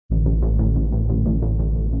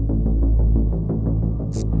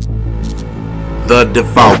The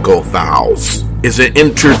DeFalco Files is an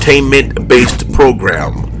entertainment-based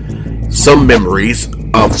program. Some memories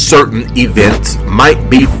of certain events might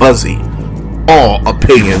be fuzzy. All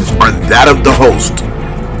opinions are that of the host.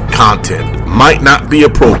 Content might not be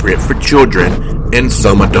appropriate for children and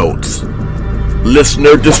some adults.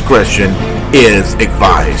 Listener discretion is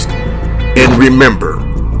advised. And remember,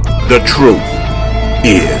 the truth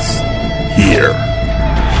is here.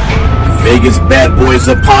 Vegas Bad Boys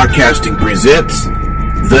of Podcasting presents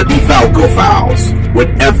The DeFalco Files with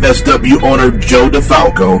FSW owner Joe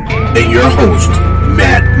DeFalco and your host,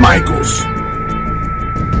 Matt Michaels.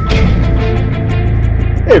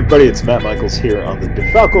 Hey everybody, it's Matt Michaels here on The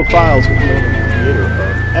DeFalco Files with the owner and creator of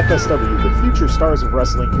FSW, the future stars of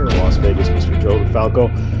wrestling here in Las Vegas, Mr. Joe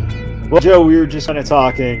DeFalco. Well, Joe, we were just kind of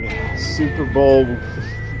talking. Super Bowl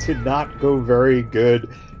did not go very good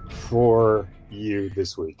for you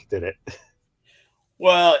this week, did it?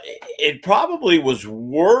 Well, it probably was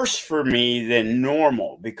worse for me than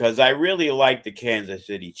normal because I really like the Kansas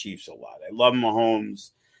City Chiefs a lot. I love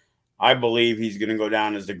Mahomes. I believe he's going to go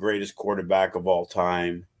down as the greatest quarterback of all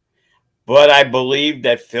time. But I believe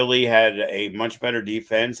that Philly had a much better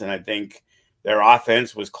defense, and I think their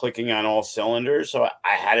offense was clicking on all cylinders. So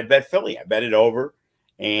I had to bet Philly. I bet it over.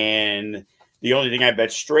 And the only thing I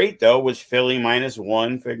bet straight, though, was Philly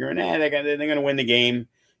 -1, figuring, they're going to win the game.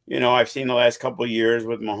 You know, I've seen the last couple of years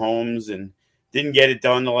with Mahomes and didn't get it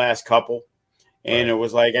done the last couple. And It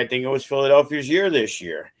was like, I think it was Philadelphia's year this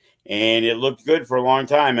year. And it looked good for a long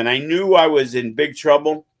time. And I knew I was in big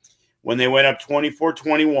trouble when they went up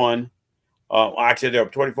 24-21. Actually, they're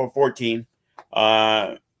up 24-14.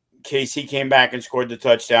 KC came back and scored the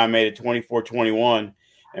touchdown, made it 24-21.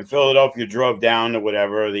 And Philadelphia drove down to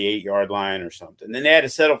whatever, the 8-yard line or something. Then they had to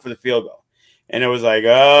settle for the field goal. And it was like,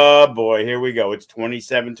 oh, boy, here we go. It's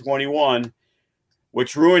 27-21,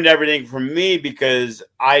 which ruined everything for me because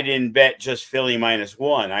I didn't bet just Philly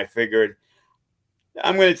 -1. I figured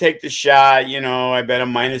I'm going to take the shot. You know, I bet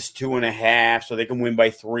them -2.5 so they can win by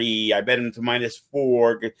 3. I bet them to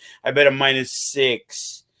 -4. I bet them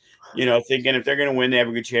 -6, you know, thinking if they're going to win, they have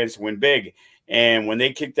a good chance to win big. And when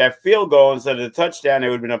they kicked that field goal instead of the touchdown, they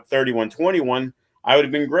would have been up 31-21. I would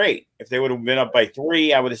have been great. If they would have been up by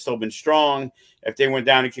 3, I would have still been strong. If they went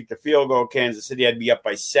down and kicked the field goal, Kansas City, I'd be up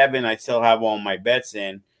by 7. I'd still have all my bets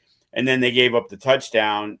in. And then they gave up the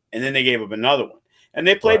touchdown, and then they gave up another one. And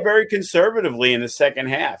they played very conservatively in the second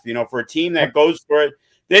half. You know, for a team that goes for it,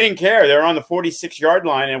 they didn't care. They were on the 46-yard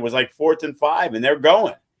line, and it was like 4th and 5, and they're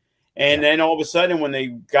going. And then all of a sudden, when they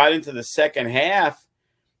got into the second half,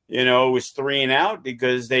 you know, it was 3 and out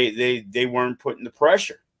because they weren't putting the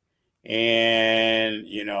pressure. And,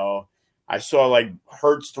 you know, I saw like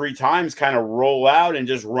Hurts 3 times kind of roll out and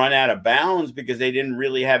just run out of bounds because they didn't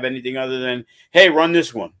really have anything other than, hey, run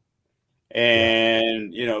this one.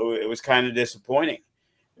 And, you know, it was kind of disappointing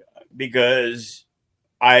because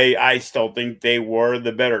I still think they were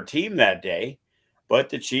the better team that day. But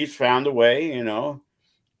the Chiefs found a way, you know.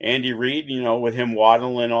 Andy Reid, you know, with him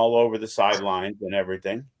waddling all over the sidelines and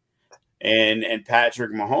everything. And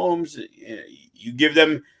Patrick Mahomes,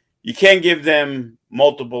 you can't give them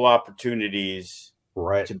multiple opportunities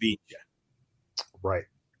to beat you. Right.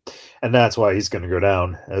 And that's why he's going to go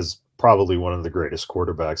down as probably one of the greatest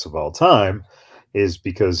quarterbacks of all time, is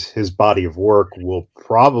because his body of work will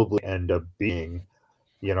probably end up being,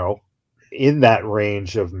 you know, in that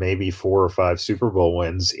range of maybe 4 or 5 Super Bowl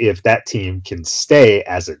wins if that team can stay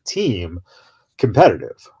as a team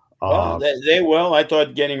competitive. Well, they will. I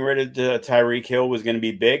thought getting rid of Tyreek Hill was going to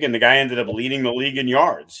be big, and the guy ended up leading the league in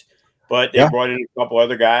yards. But they brought in a couple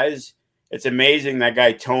other guys. It's amazing, that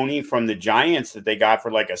guy Tony from the Giants that they got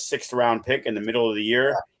for like a 6th-round pick in the middle of the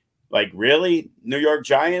year. Like, really? New York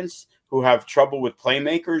Giants, who have trouble with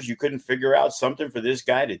playmakers, you couldn't figure out something for this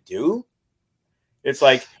guy to do? It's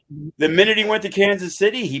like the minute he went to Kansas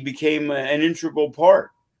City, he became an integral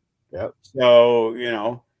part. Yep. So, you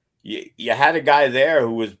know, you had a guy there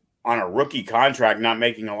who was on a rookie contract, not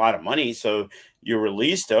making a lot of money. So you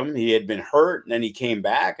released him. He had been hurt, and then he came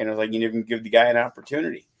back, and it was like you didn't give the guy an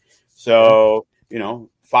opportunity. So, you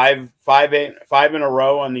know, five in a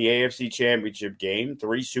row on the AFC Championship game,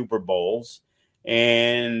 3 Super Bowls,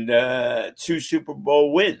 and 2 Super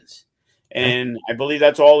Bowl wins. And I believe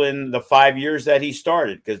that's all in the 5 years that he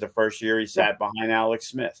started, because the first year he sat behind Alex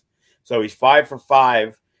Smith. So he's 5 for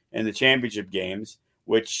 5 in the championship games,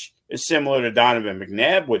 which is similar to Donovan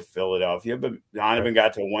McNabb with Philadelphia, but Donovan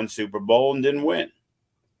got to 1 Super Bowl and didn't win.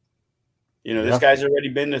 You know, this guy's already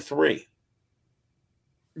been to 3.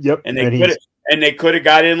 Yep. And they could have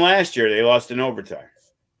got in last year. They lost in overtime.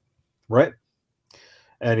 Right.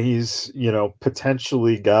 And he's, you know,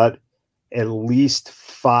 potentially got at least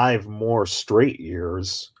 5 more straight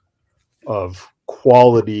years of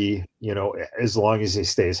quality, as long as he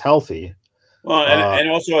stays healthy. Well, and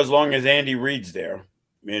also as long as Andy Reid's there,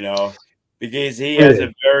 because he has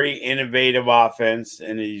a very innovative offense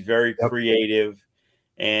and he's very creative,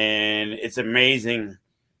 and it's amazing.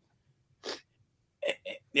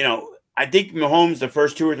 I think Mahomes the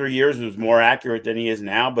first 2 or 3 years was more accurate than he is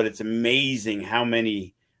now, but it's amazing how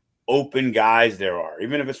many open guys there are,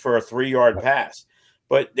 even if it's for a 3-yard pass.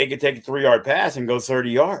 But they could take a 3-yard pass and go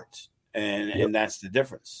 30 yards, and that's the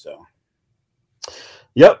difference. So.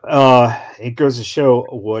 Yep. It goes to show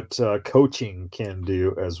what coaching can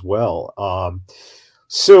do as well.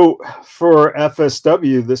 So for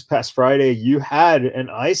FSW this past Friday, you had an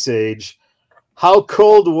ice age. How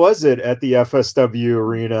cold was it at the FSW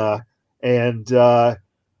arena? And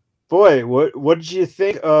boy, what did you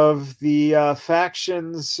think of the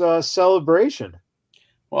factions celebration?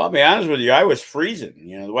 Well, I'll be honest with you, I was freezing.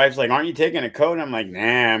 The wife's like, "Aren't you taking a coat?" And I'm like, "Nah,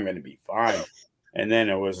 I'm going to be fine." And then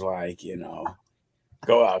it was like,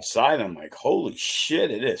 go outside. I'm like, holy shit,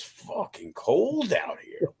 it is fucking cold out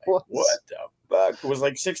here. Like, what the fuck? It was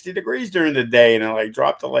like 60 degrees during the day, and it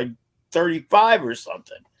dropped to like 35 or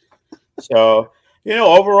something. So,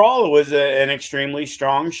 overall, it was an extremely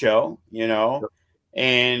strong show,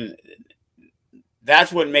 and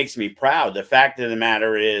that's what makes me proud. The fact of the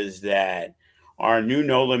matter is that our new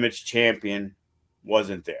No Limits champion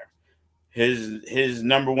wasn't there. His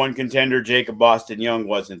number one contender, Jacob Boston Young,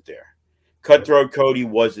 wasn't there. Cutthroat Cody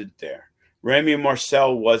wasn't there. Remy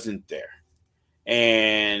Marcel wasn't there.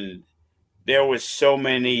 And there was so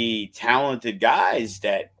many talented guys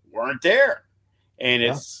that weren't there. And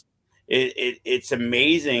it's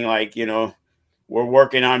amazing. We're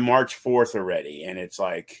working on March 4th already. And it's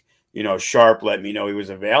like, Sharp let me know he was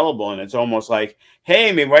available. And it's almost like,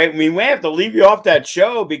 hey, we may have to leave you off that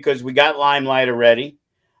show because we got Limelight already.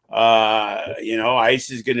 Ice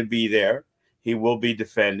is going to be there. He will be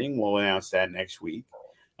defending. We'll announce that next week.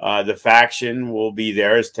 The faction will be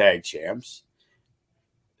there as tag champs.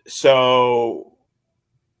 So,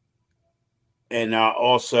 and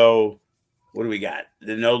also, what do we got?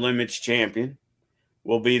 The No Limits champion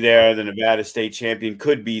will be there. The Nevada State champion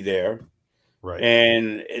could be there. Right.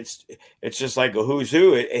 And it's just like a who's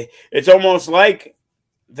who. It's almost like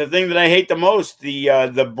the thing that I hate the most,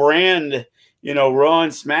 the brand, Raw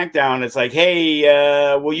and SmackDown. It's like, hey,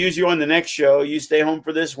 we'll use you on the next show. You stay home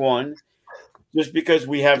for this one, just because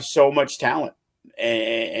we have so much talent,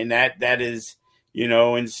 and that is,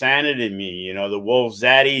 insanity to me. The Wolf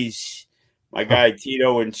Zaddies, my guy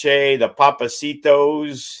Tito and Che, the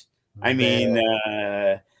Papacitos. I mean,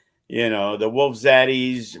 the Wolf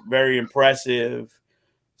Zaddies, very impressive.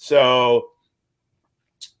 So,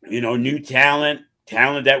 new talent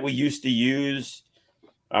that we used to use.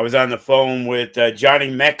 I was on the phone with Johnny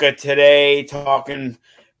Mecca today, talking,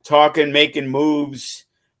 making moves.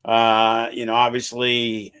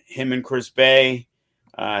 Obviously him and Chris Bay.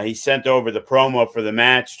 He sent over the promo for the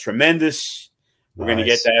match. Tremendous. We're going to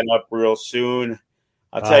get that up real soon.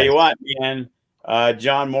 I'll tell you what, man.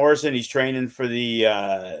 John Morrison, he's training for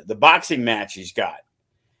the boxing match he's got.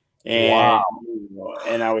 And,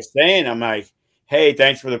 and I was saying, I'm like, hey,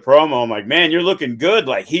 thanks for the promo. I'm like, man, you're looking good.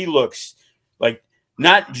 Like, he looks like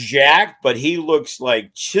not jacked, but he looks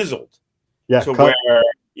like chiseled. Yeah. To where,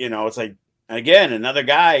 it's like, again, another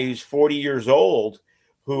guy who's 40 years old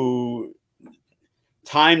who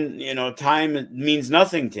time means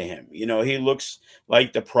nothing to him. He looks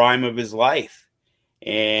like the prime of his life.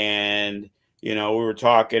 And, we were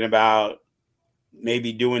talking about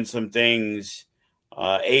maybe doing some things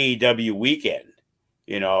AEW weekend.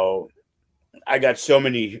 I got so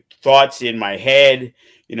many thoughts in my head.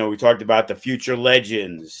 We talked about the Future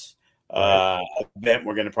Legends event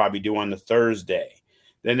we're going to probably do on the Thursday.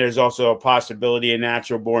 Then there's also a possibility of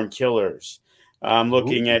Natural Born Killers. I'm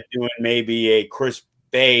looking at doing maybe a Chris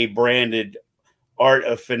Bay branded Art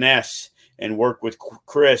of Finesse and work with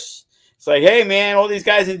Chris. It's like, hey, man, all these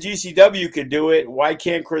guys in GCW could do it. Why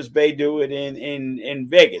can't Chris Bay do it in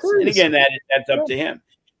Vegas? And again, that's up to him.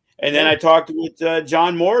 And then I talked with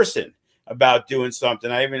John Morrison about doing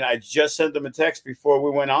something. I just sent him a text before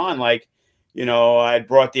we went on. Like, I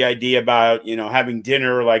brought the idea about, having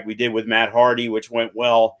dinner like we did with Matt Hardy, which went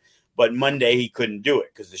well. But Monday he couldn't do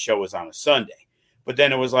it because the show was on a Sunday. But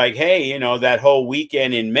then it was like, hey, that whole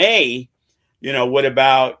weekend in May, what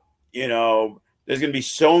about, there's going to be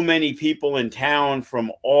so many people in town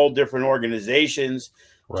from all different organizations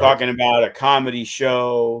talking about a comedy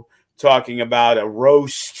show, talking about a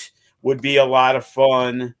roast would be a lot of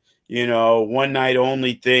fun. one night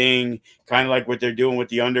only thing, kind of like what they're doing with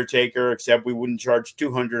The Undertaker, except we wouldn't charge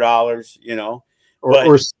 $200,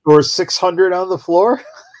 or $600 on the floor.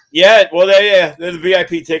 Yeah, well, they're the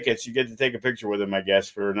VIP tickets. You get to take a picture with them, I guess,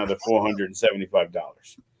 for another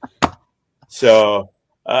 $475. So,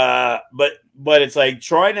 but it's like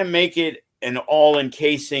trying to make it an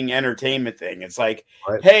all-encasing entertainment thing. It's like,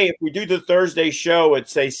 Right. Hey, if we do the Thursday show at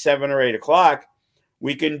say 7 or 8 o'clock,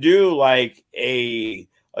 we can do like a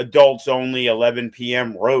adults only 11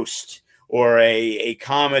 p.m. roast or a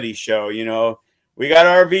comedy show. We got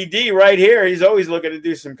RVD right here. He's always looking to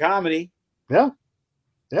do some comedy. Yeah.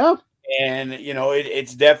 And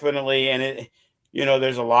it's definitely, and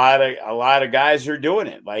there's a lot of guys who are doing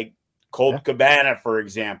it, like Colt Cabana, for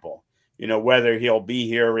example. Whether he'll be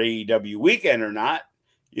here AEW weekend or not,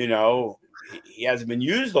 he hasn't been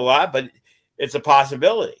used a lot, but it's a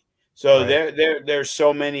possibility. So Right. there's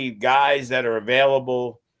so many guys that are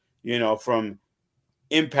available, from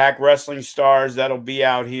Impact Wrestling stars that'll be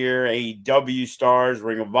out here, AEW stars,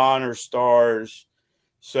 Ring of Honor stars.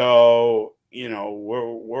 So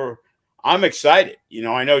I'm excited.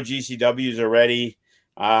 I know GCWs are ready.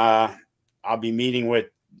 I'll be meeting with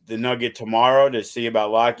the Nugget tomorrow to see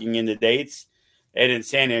about locking in the dates. Ed in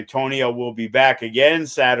San Antonio will be back again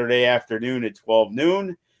Saturday afternoon at 12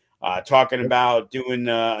 noon, talking about doing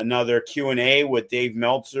another Q&A with Dave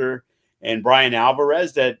Meltzer and Brian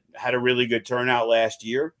Alvarez that had a really good turnout last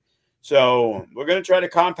year. So we're going to try to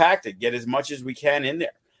compact it, get as much as we can in there.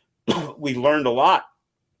 We learned a lot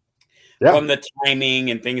from the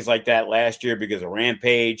timing and things like that last year because of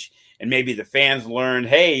Rampage. And maybe the fans learned,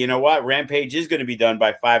 hey, you know what? Rampage is going to be done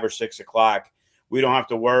by 5 or 6 o'clock. We don't have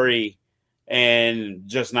to worry and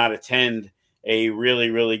just not attend a really,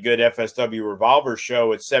 really good FSW Revolver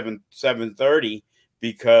show at 7:30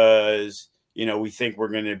 because, we think we're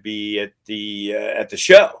going to be at the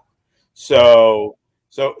show. So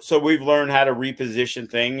we've learned how to reposition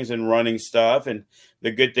things and running stuff. And the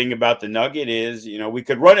good thing about the Nugget is, we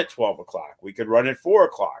could run at 12 o'clock. We could run at 4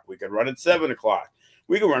 o'clock. We could run at 7 o'clock.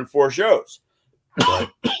 We could run 4 shows.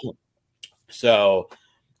 So,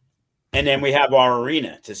 and then we have our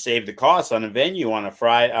arena to save the costs on a venue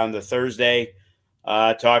on the Thursday,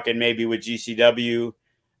 talking maybe with GCW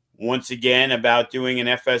once again about doing an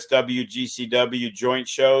FSW GCW joint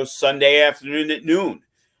show Sunday afternoon at noon,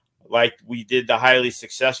 like we did the highly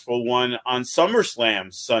successful one on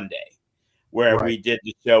SummerSlam Sunday, where we did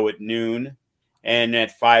the show at noon and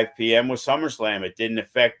at 5 p.m. was SummerSlam. It didn't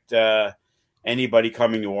affect anybody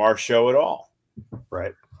coming to our show at all.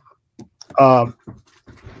 Right. From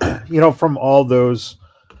all those,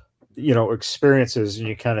 experiences, and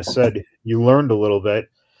you kind of said you learned a little bit.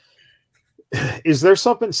 Is there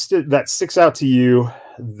something that sticks out to you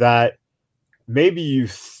that maybe you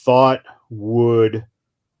thought would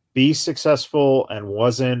be successful and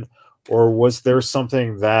wasn't, or was there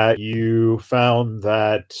something that you found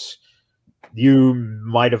that you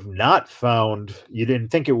might have not found, you didn't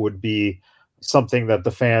think it would be something that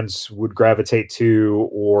the fans would gravitate to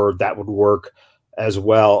or that would work as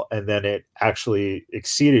well, and then it actually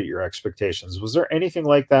exceeded your expectations? Was there anything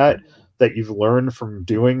like that you've learned from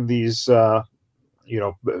doing these I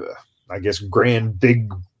guess grand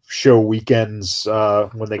big show weekends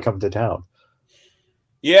when they come to town?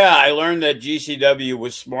 Yeah, I learned that GCW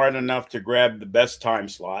was smart enough to grab the best time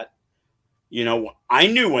slot. I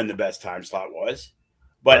knew when the best time slot was,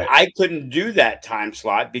 but I couldn't do that time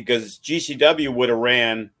slot because GCW would have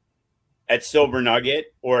ran at Silver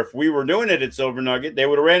Nugget, or if we were doing it at Silver Nugget, they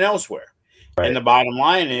would have ran elsewhere. Right. And the bottom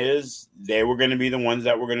line is they were going to be the ones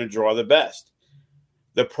that were going to draw the best.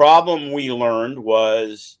 The problem we learned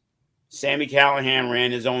was Sami Callihan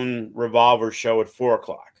ran his own Revolver show at 4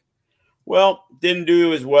 o'clock. Well, didn't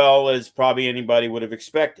do as well as probably anybody would have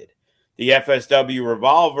expected. The FSW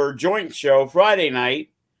Revolver joint show Friday night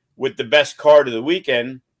with the best card of the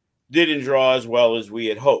weekend didn't draw as well as we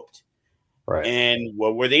had hoped. Right. And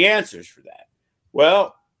what were the answers for that?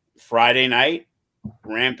 Well, Friday night,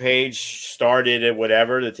 Rampage started at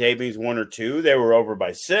whatever, the tapings 1 or 2. They were over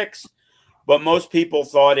by 6. But most people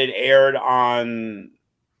thought it aired on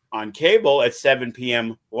cable at 7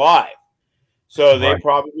 p.m. live. So they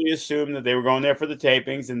probably assumed that they were going there for the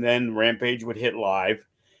tapings, and then Rampage would hit live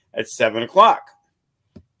at 7 o'clock.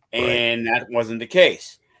 And that wasn't the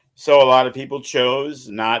case. So a lot of people chose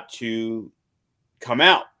not to come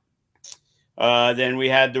out. Then we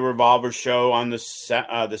had the Revolver show on the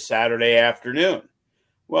Saturday afternoon.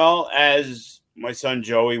 Well, as my son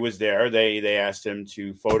Joey was there, they asked him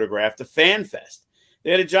to photograph the Fan Fest.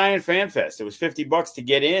 They had a giant Fan Fest. It was $50 to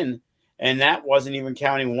get in, and that wasn't even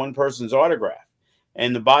counting one person's autograph.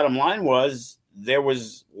 And the bottom line was there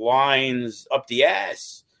was lines up the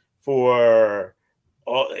ass for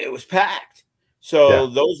it was packed. So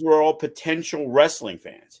those were all potential wrestling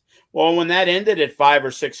fans. Well, when that ended at 5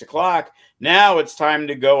 or 6 o'clock, now it's time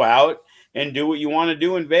to go out and do what you want to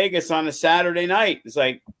do in Vegas on a Saturday night. It's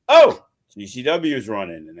like, oh, GCW's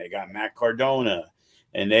running, and they got Matt Cardona,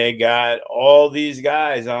 and they got all these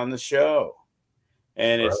guys on the show.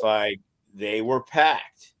 And it's like they were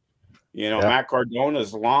packed. Matt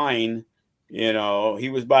Cardona's line, he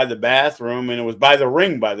was by the bathroom, and it was by the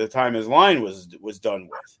ring by the time his line was done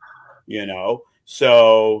with,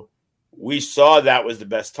 So we saw that was the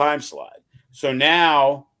best time slot. So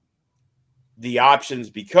now the options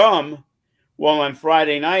become, well, on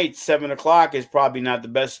Friday night, 7 o'clock is probably not the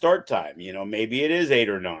best start time. Maybe it is 8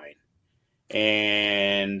 or 9.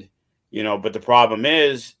 And, but the problem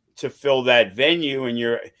is to fill that venue,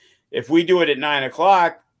 and if we do it at 9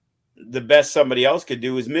 o'clock, the best somebody else could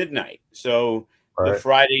do is midnight. So the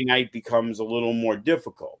Friday night becomes a little more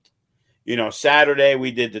difficult. Saturday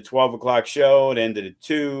we did the 12 o'clock show. It ended at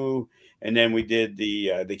 2. And then we did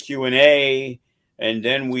the Q&A. And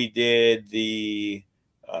then we did the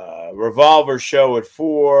Revolver show at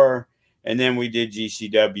 4. And then we did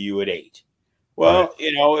GCW at 8. Well,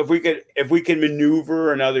 if we can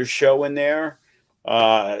maneuver another show in there,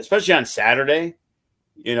 especially on Saturday,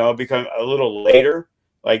 become a little later,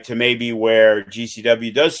 like to maybe where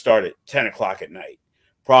GCW does start at 10 o'clock at night.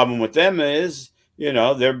 Problem with them is,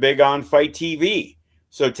 they're big on Fight TV.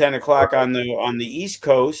 So 10 o'clock on the East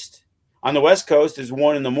Coast, on the West Coast is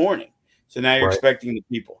 1 in the morning. So now you're expecting the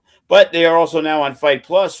people. But they are also now on Fight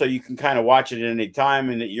Plus, so you can kind of watch it at any time,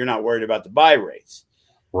 and you're not worried about the buy rates.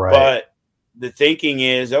 Right. But the thinking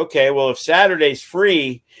is, okay, well, if Saturday's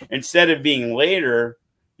free, instead of being later,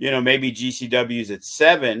 maybe GCW's at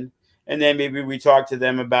 7, and then maybe we talk to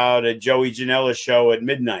them about a Joey Janela show at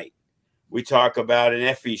midnight. We talk about an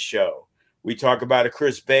Effie show. We talk about a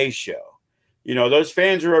Chris Bay show. Those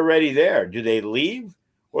fans are already there. Do they leave,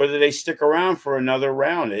 or do they stick around for another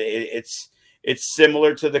round? It's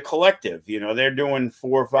similar to the Collective. They're doing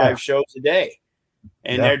 4 or 5 shows a day.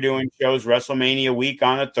 And they're doing shows WrestleMania week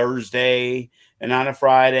on a Thursday and on a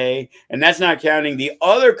Friday. And that's not counting the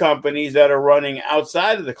other companies that are running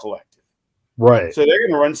outside of the Collective. Right. So they're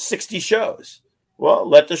going to run 60 shows. Well,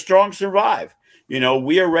 let the strong survive.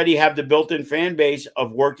 We already have the built-in fan base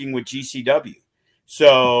of working with GCW.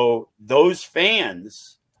 So those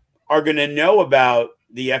fans are going to know about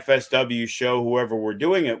the FSW show, whoever we're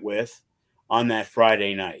doing it with, on that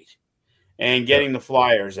Friday night, and getting the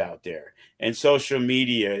flyers out there. And social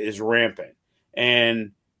media is rampant.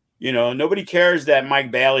 And, nobody cares that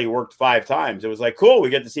Mike Bailey worked 5 times. It was like, cool, we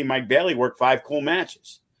get to see Mike Bailey work 5 cool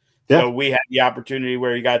matches. Yeah. So we had the opportunity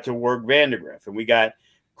where he got to work Vandegrift. And we got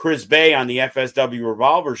Chris Bay on the FSW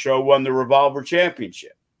Revolver show, won the Revolver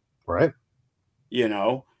Championship. Right.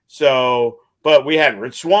 So, but we had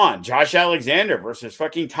Rich Swann, Josh Alexander versus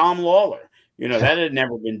fucking Tom Lawler. That had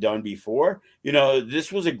never been done before.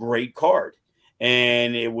 This was a great card.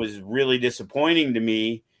 And it was really disappointing to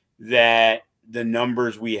me that the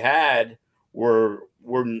numbers we had were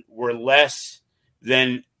less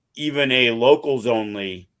than even a locals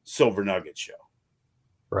only Silver Nugget show.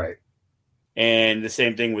 Right. And the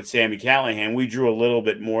same thing with Sami Callihan. We drew a little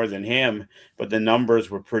bit more than him, but the numbers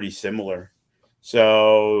were pretty similar.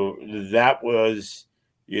 So that was,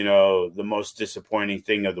 the most disappointing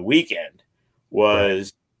thing of the weekend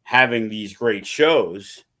was having these great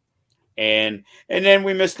shows. And then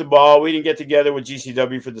we missed the ball. We didn't get together with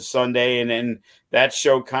GCW for the Sunday, and then that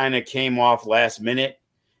show kind of came off last minute,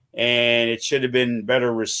 and it should have been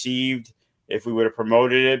better received if we would have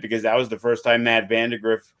promoted it, because that was the first time Matt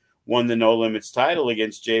Vandegrift won the No Limits title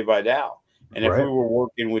against Jay Vidal. And if we were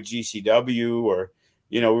working with GCW, or,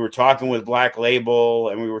 we were talking with Black Label,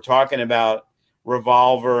 and we were talking about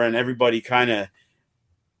Revolver, and everybody kind of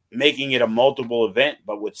making it a multiple event,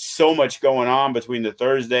 but with so much going on between the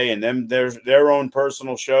Thursday and them, there's their own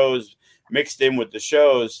personal shows mixed in with the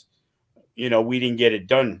shows, we didn't get it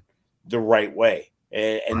done the right way.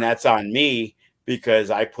 And that's on me,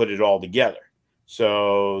 because I put it all together.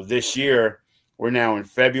 So this year we're now in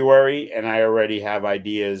February, and I already have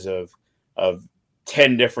ideas of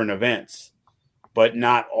 10 different events, but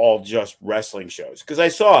not all just wrestling shows. Because I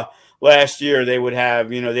saw last year they would have,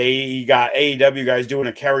 they got AEW guys doing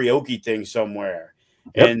a karaoke thing somewhere.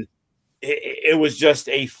 Yep. And it was just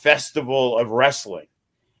a festival of wrestling.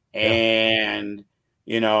 And,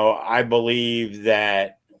 I believe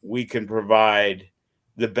that we can provide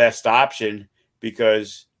the best option,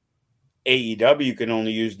 because AEW can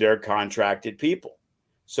only use their contracted people.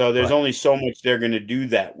 So there's only so much they're going to do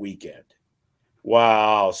that weekend.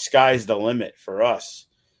 well, sky's the limit for us.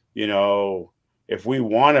 You know, if we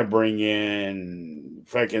want to bring in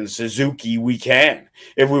fucking Suzuki, we can.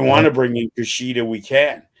 If we want to bring in Kushida, we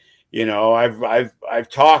can. You know, I've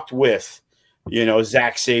talked with, you know,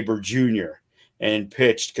 Zack Sabre Jr. and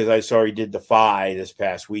pitched because I saw he did Defy this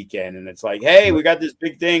past weekend, and it's like, hey, we got this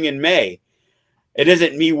big thing in May. It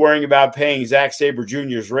isn't me worrying about paying Zack Sabre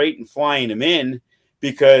Jr.'s rate and flying him in,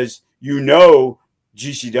 because you know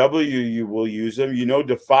GCW you will use them, you know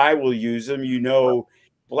Defy will use them, you know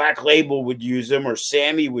Black Label would use them, or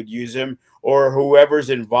Sammy would use them, or whoever's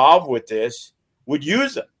involved with this would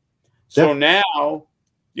use them. So now,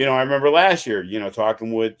 you know, I remember last year, you know,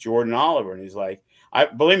 talking with Jordan Oliver, and he's like,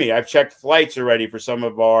 believe me, I've checked flights already for some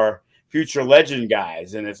of our future legend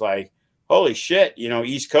guys, and it's like, holy shit, you know,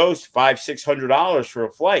 East Coast, $500-$600 for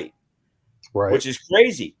a flight, right? Which is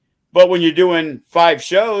crazy. But when you're doing 5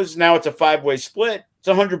 shows, now it's a 5-way split. It's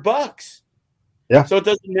 $100. Yeah. So it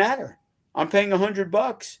doesn't matter. I'm paying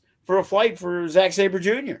 $100 for a flight for Zack Sabre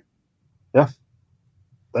Jr. Yeah.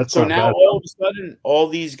 That's so now all of a sudden, all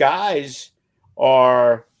these guys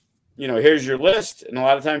are, you know, here's your list, and a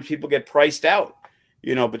lot of times people get priced out,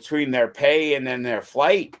 you know, between their pay and then their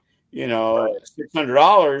flight. You know,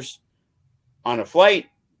 $600 on a flight,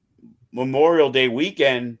 Memorial Day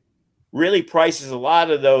weekend, really prices a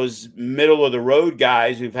lot of those middle of the road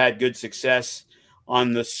guys who've had good success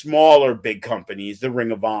on the smaller big companies, the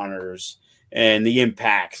Ring of Honors and the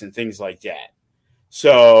Impacts and things like that.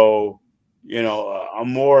 So, you know, a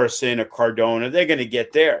Morrison, a Cardona, they're going to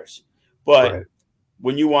get theirs. But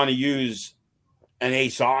when you want to use an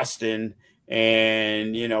Ace Austin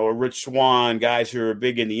and, you know, a Rich Swann, guys who are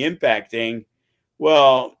big in the Impact thing,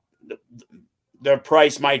 well, their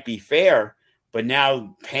price might be fair, but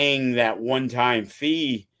now paying that one-time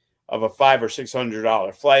fee of a $500 or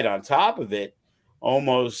 $600 flight on top of it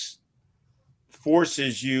almost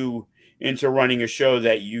forces you into running a show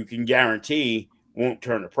that you can guarantee won't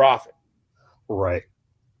turn a profit. Right.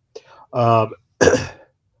 Have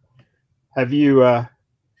you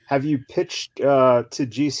pitched to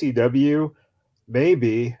GCW?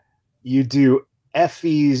 Maybe you do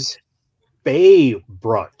Effie's Bay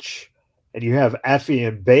brunch, and you have Effie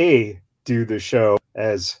and Bay do the show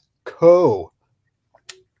as co-hosts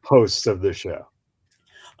of the show.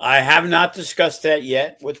 I have not discussed that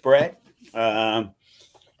yet with Brett.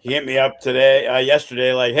 He hit me up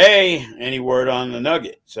yesterday, like, hey, any word on the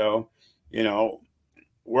Nugget? So, you know,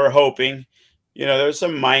 we're hoping. You know, there's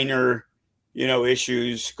some minor, you know,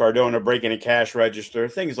 issues, Cardona breaking a cash register,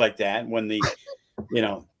 things like that. When the, you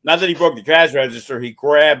know, not that he broke the cash register, he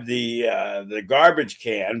grabbed the garbage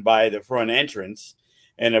can by the front entrance.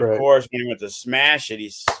 And, of course, when he went to smash it, he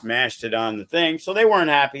smashed it on the thing. So they weren't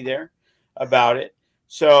happy there about it.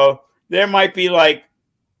 So there might be, like,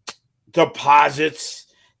 deposits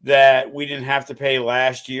that we didn't have to pay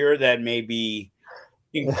last year that may be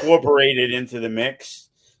incorporated into the mix.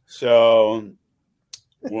 So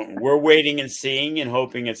we're waiting and seeing and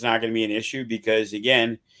hoping it's not going to be an issue because,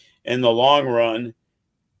 again, in the long run,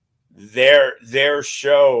 their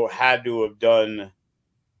show had to have done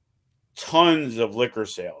tons of liquor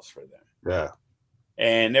sales for them. Yeah.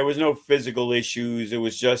 And there was no physical issues. It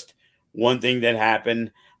was just one thing that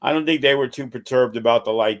happened. I don't think they were too perturbed about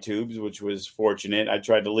the light tubes, which was fortunate. I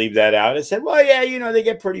tried to leave that out. I said, well, yeah, you know, they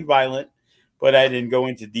get pretty violent, but I didn't go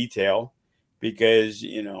into detail because,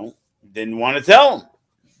 you know, didn't want to tell them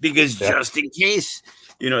because just in case,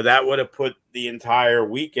 you know, that would have put the entire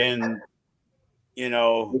weekend, you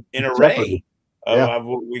know, in array of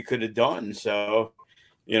what we could have done. So,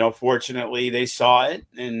 you know, fortunately they saw it.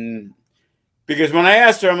 And because when I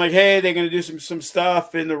asked her, I'm like, hey, they're going to do some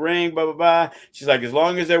stuff in the ring, blah, blah, blah. She's like, as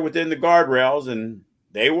long as they're within the guardrails, and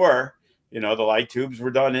they were, you know, the light tubes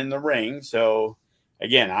were done in the ring. So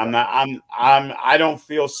again, I don't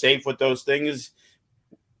feel safe with those things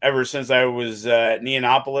ever since I was at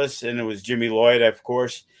Neonopolis, and it was Jimmy Lloyd, of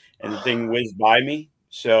course, and the thing whizzed by me.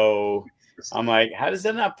 So I'm like, how does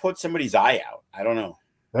that not put somebody's eye out? I don't know.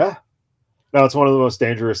 Yeah. No, it's one of the most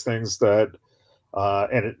dangerous things that,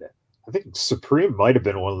 I think Supreme might have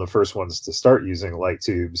been one of the first ones to start using light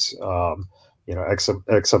tubes. You know,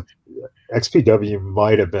 XPW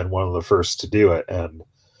might have been one of the first to do it. And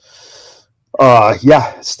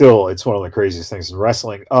still, it's one of the craziest things in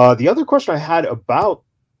wrestling. The other question I had about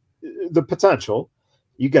the potential,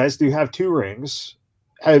 you guys do have 2 rings.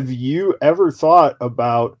 Have you ever thought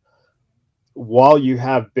about, while you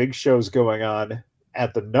have big shows going on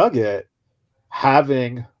at the Nugget,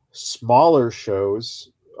 having smaller shows,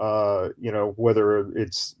 you know, whether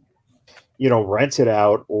it's, you know, rented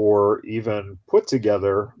out or even put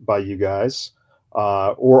together by you guys,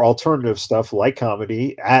 or alternative stuff like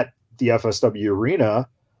comedy at the FSW arena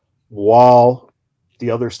while the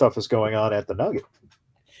other stuff is going on at the Nugget.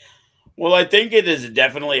 Well, I think it is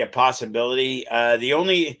definitely a possibility. The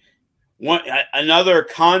only one, another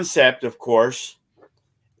concept, of course,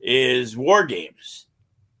 is war games,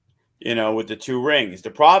 with the 2 rings. The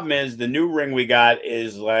problem is the new ring we got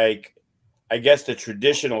is like, I guess, the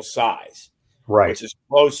traditional size, right, which is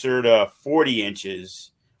closer to 40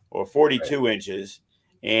 inches or 42 inches.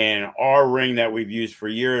 And our ring that we've used for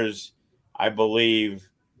years, I think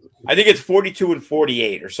it's 42 and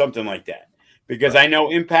 48 or something like that, because I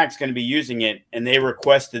know Impact's going to be using it, and they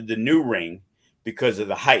requested the new ring because of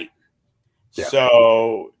the height. Yeah.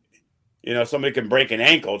 So, somebody can break an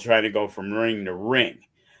ankle trying to go from ring to ring.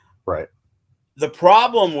 Right. The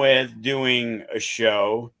problem with doing a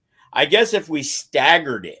show, I guess if we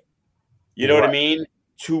staggered it, you know what I mean?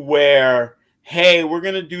 To where, hey, we're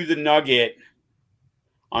going to do the Nugget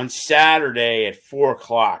on Saturday at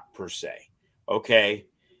 4:00 per se. Okay.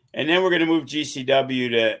 And then we're going to move GCW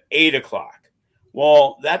to 8:00.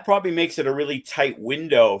 Well, that probably makes it a really tight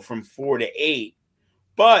window from 4 to 8.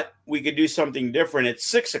 But we could do something different at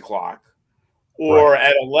 6:00 or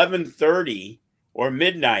at 11:30 or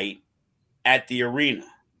midnight at the arena.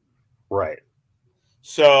 Right.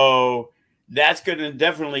 So that's going to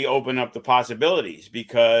definitely open up the possibilities,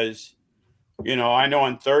 because, I know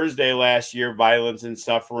on Thursday last year, Violence and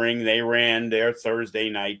Suffering, they ran their Thursday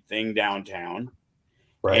night thing downtown.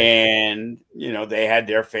 Right. And, they had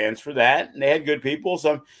their fans for that, and they had good people.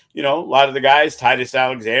 Some, a lot of the guys, Titus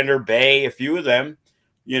Alexander, Bay, a few of them,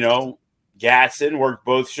 Gatson worked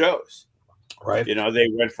both shows. Right. They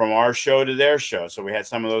went from our show to their show. So we had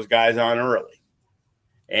some of those guys on early.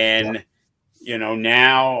 And,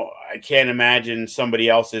 now I can't imagine somebody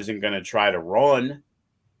else isn't going to try to run.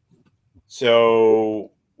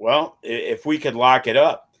 So, well, if we could lock it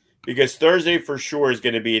up, because Thursday for sure is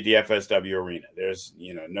going to be at the FSW arena. There's,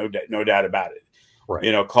 no doubt about it.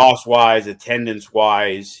 Right. Cost-wise,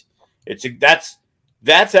 attendance-wise,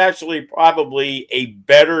 that's actually probably a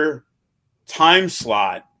better time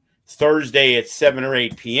slot Thursday at 7 or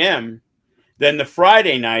 8 p.m. than the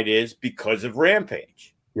Friday night is, because of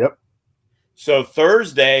Rampage. Yep. So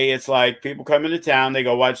Thursday, it's like people come into town, they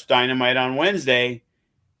go watch Dynamite on Wednesday.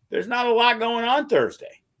 There's not a lot going on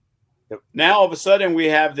Thursday. Yep. Now, all of a sudden, we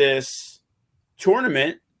have this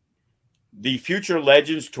tournament, the Future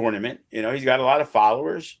Legends tournament. He's got a lot of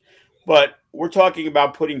followers, but we're talking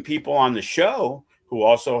about putting people on the show who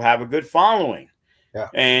also have a good following. Yeah.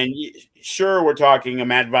 And sure, we're talking a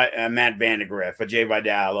Matt Vandegrift, a Jay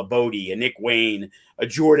Vidal, a Bodie, a Nick Wayne, a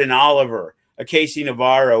Jordan Oliver, a Casey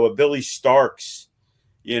Navarro, a Billy Starks.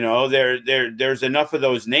 There's enough of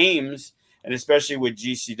those names, and especially with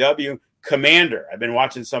GCW, Commander. I've been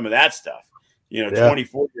watching some of that stuff.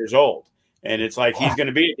 24 years old, and it's like he's going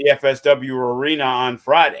to be at the FSW arena on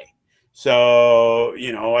Friday. So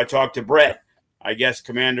I talked to Brett. I guess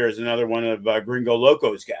Commander is another one of Gringo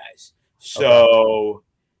Loco's guys. So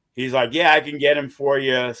he's like, yeah, I can get him for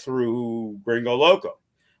you through Gringo Loco.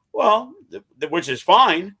 Well, which is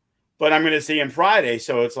fine, but I'm going to see him Friday.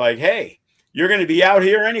 So it's like, hey, you're going to be out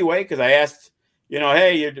here anyway. Because I asked,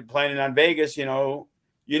 hey, you're planning on Vegas,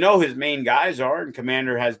 his main guys are, and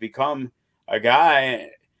Commander has become a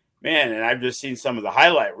guy, man. And I've just seen some of the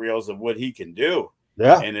highlight reels of what he can do.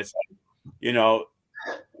 Yeah. And it's like,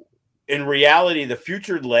 in reality, the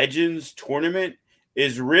Future Legends tournament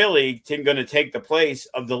is really going to take the place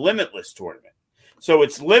of the Limitless tournament. So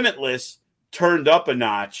it's Limitless turned up a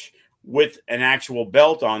notch with an actual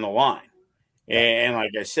belt on the line. And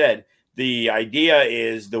like I said, the idea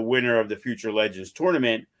is the winner of the Future Legends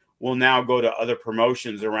tournament will now go to other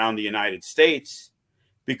promotions around the United States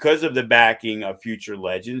because of the backing of Future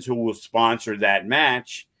Legends, who will sponsor that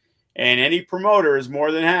match. And any promoter is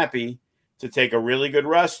more than happy to take a really good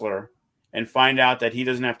wrestler and find out that he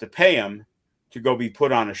doesn't have to pay him to go be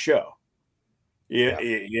put on a show.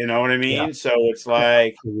 You know what I mean? Yeah. So it's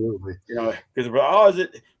like, because, is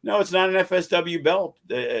it? No, it's not an FSW belt.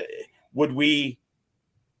 Would we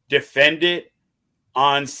defend it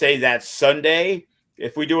on, say, that Sunday?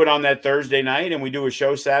 If we do it on that Thursday night and we do a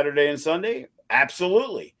show Saturday and Sunday?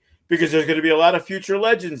 Absolutely. Because there's going to be a lot of Future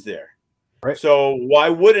Legends there. Right. So why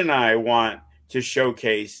wouldn't I want to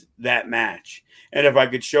showcase that match? And if I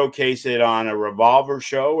could showcase it on a Revolver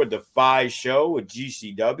show, a Defy show, a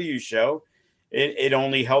GCW show, it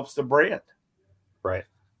only helps the brand. Right.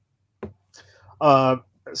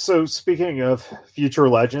 So speaking of Future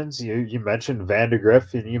Legends, you mentioned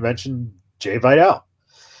Vandegrift and you mentioned Jay Vidal.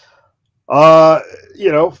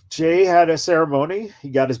 Jay had a ceremony. He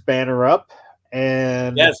got his banner up,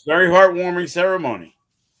 And yes, very heartwarming ceremony.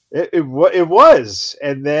 It was.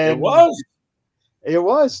 And then It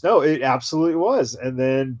was. No, it absolutely was. And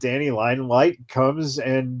then Danny Limelight comes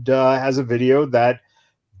and has a video that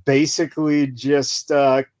basically just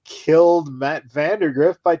killed Matt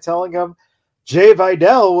Vandergriff by telling him Jay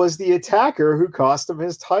Vidal was the attacker who cost him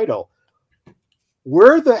his title.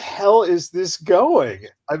 Where the hell is this going?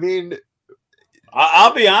 I mean,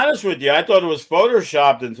 I'll be honest with you. I thought it was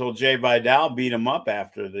photoshopped until Jay Vidal beat him up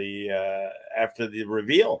after the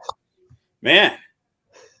reveal. Man,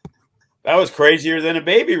 that was crazier than a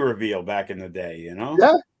baby reveal back in the day, you know?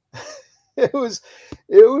 Yeah. It was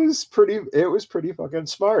pretty fucking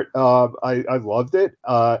smart. I loved it.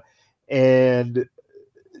 And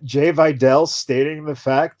Jay Vidal stating the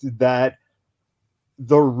fact that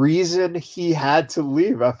the reason he had to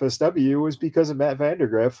leave FSW was because of Matt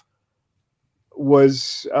Vandergriff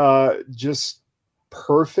was just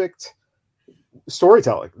perfect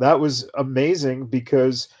storytelling. That was amazing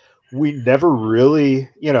because we never really,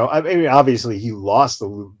 I mean, obviously he lost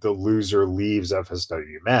the loser leaves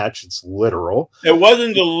FSW match. It's literal. It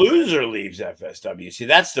wasn't the loser leaves FSW. See,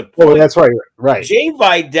 that's the point. Oh, that's right. Right. Jay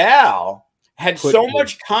Vidal had so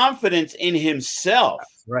much confidence in himself.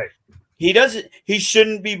 Right. He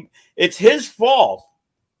shouldn't be. It's his fault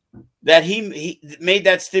that he made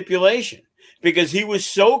that stipulation because he was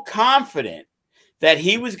so confident that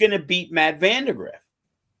he was going to beat Matt Vandergriff.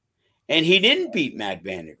 And he didn't beat Matt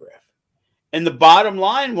Vandergriff. And the bottom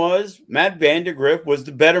line was Matt Vandergriff was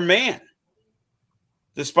the better man.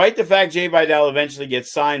 Despite the fact Jay Vidal eventually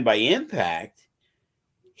gets signed by Impact,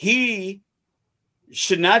 he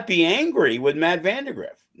should not be angry with Matt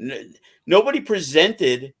Vandergriff. Nobody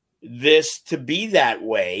presented this to be that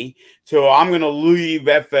way. So I'm going to leave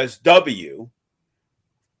FSW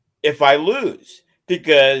if I lose.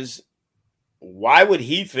 Because why would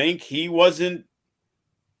he think he wasn't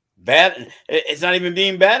bad? It's not even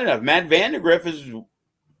being bad enough. Matt Vandergriff is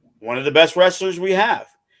one of the best wrestlers we have.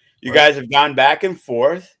 You guys have gone back and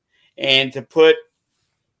forth. And to put,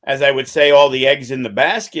 as I would say, all the eggs in the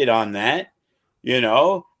basket on that,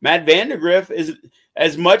 Matt Vandergriff is,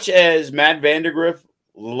 as much as Matt Vandergriff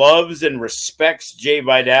loves and respects Jay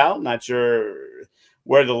Vidal, not sure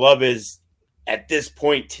where the love is at this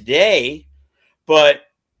point today, but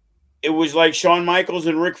it was like Shawn Michaels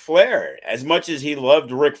and Ric Flair. As much as he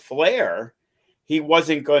loved Ric Flair, he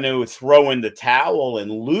wasn't going to throw in the towel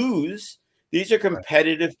and lose. These are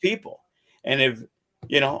competitive people. And if,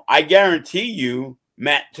 I guarantee you,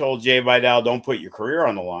 Matt told Jay Vidal, don't put your career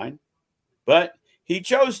on the line. But he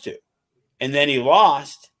chose to. And then he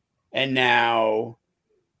lost. And now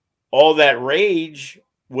all that rage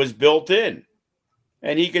was built in.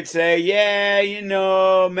 And he could say, yeah,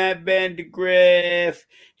 Matt Vandergriff,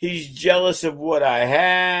 he's jealous of what I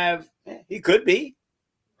have. He could be.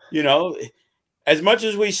 As much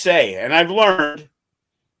as we say, and I've learned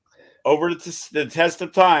over the test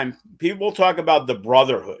of time, people talk about the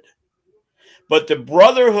brotherhood. But the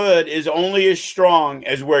brotherhood is only as strong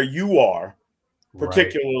as where you are,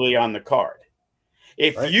 particularly on the card.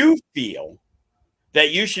 If you feel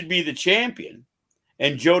that you should be the champion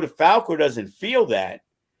and Joe DeFalco doesn't feel that,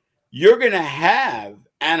 you're going to have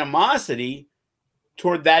animosity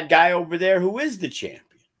toward that guy over there who is the champion.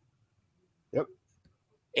 Yep.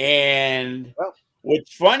 And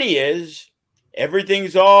what's funny is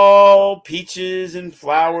everything's all peaches and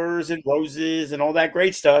flowers and roses and all that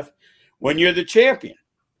great stuff when you're the champion.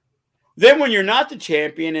 Then when you're not the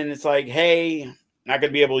champion and it's like, hey, not going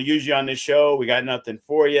to be able to use you on this show. We got nothing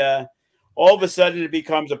for you. All of a sudden it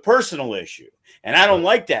becomes a personal issue. And I don't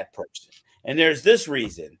like that person. And there's this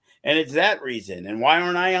reason. And it's that reason. And why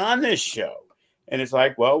aren't I on this show? And it's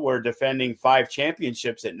like, well, we're defending 5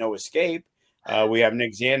 championships at No Escape. We have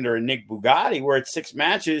Nick Xander and Nick Bugatti. We're at 6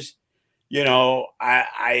 matches.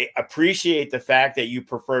 I appreciate the fact that you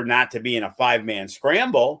prefer not to be in a 5-man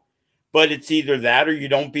scramble, but it's either that or you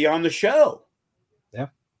don't be on the show. Yeah.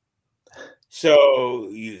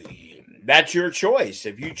 So that's your choice.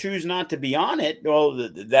 If you choose not to be on it, well,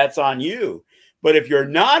 that's on you. But if you're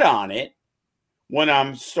not on it, when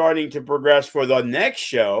I'm starting to progress for the next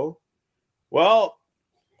show, well,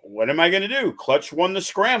 what am I going to do? Clutch won the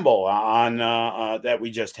scramble on that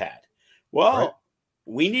we just had. Well,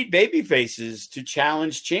 we need baby faces to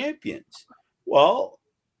challenge champions. Well,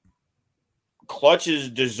 Clutch is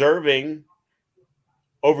deserving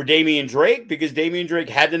over Damian Drake because Damian Drake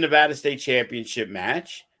had the Nevada State Championship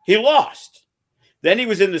match. He lost. Then he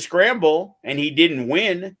was in the scramble and he didn't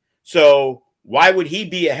win. So why would he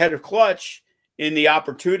be ahead of Clutch in the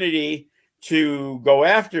opportunity to go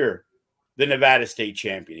after the Nevada State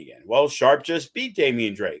champion again? Well, Sharp just beat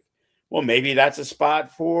Damian Drake. Well, maybe that's a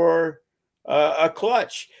spot for a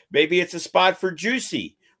Clutch. Maybe it's a spot for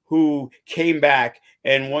Juicy, who came back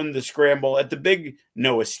and won the scramble at the big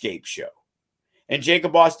No Escape show. And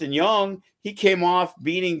Jacob Austin Young, he came off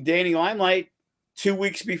beating Danny Limelight 2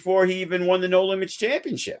 weeks before he even won the No Limits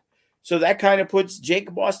Championship. So that kind of puts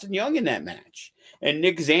Jacob Austin Young in that match. And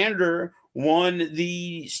Nick Xander won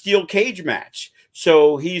the steel cage match.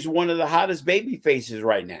 So he's one of the hottest baby faces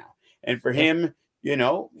right now. And for him, you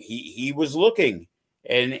know, he was looking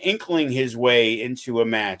and inkling his way into a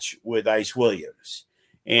match with Ice Williams.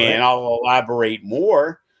 And I'll elaborate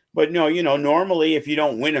more. But no, you know, normally if you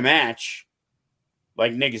don't win a match,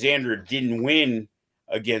 like Nick Xander didn't win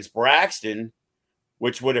against Braxton,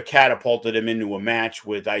 which would have catapulted him into a match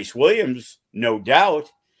with Ice Williams, no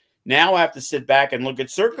doubt. Now I have to sit back and look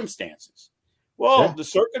at circumstances. Well, the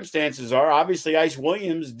circumstances are obviously Ice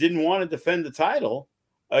Williams didn't want to defend the title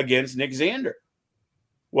against Nick Xander.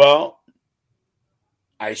 Well,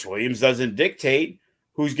 Ice Williams doesn't dictate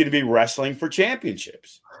who's going to be wrestling for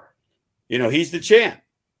championships. You know, he's the champ.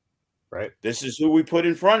 Right. This is who we put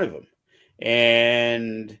in front of him.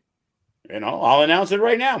 And, you know, I'll announce it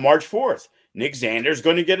right now, March 4th. Nick Xander's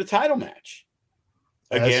going to get a title match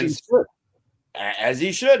against, as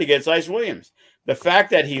he should, against Ice Williams. The fact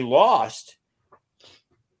that he lost,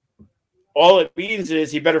 all it means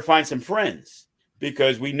is he better find some friends,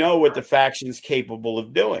 because we know what the faction's capable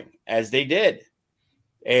of doing, as they did.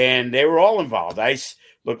 And they were all involved. Ice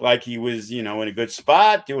looked like he was, you know, in a good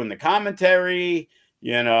spot doing the commentary,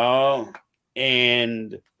 you know,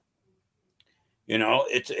 and, you know,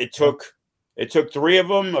 it took three of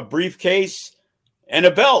them, a briefcase, and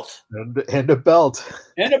a belt. And a belt.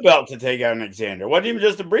 And a belt to take out Nick Xander. It wasn't even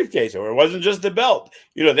just a briefcase, or it wasn't just a belt.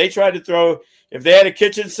 You know, they tried to throw, if they had a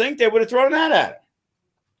kitchen sink, they would have thrown that at him.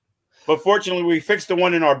 But fortunately, we fixed the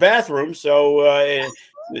one in our bathroom, so,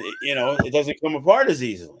 you know, it doesn't come apart as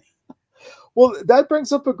easily. Well, that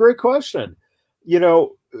brings up a great question. You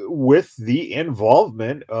know, with the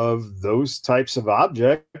involvement of those types of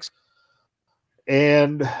objects,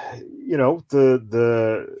 and, you know,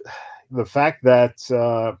 the fact that,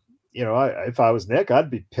 you know, if I was Nick, I'd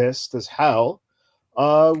be pissed as hell.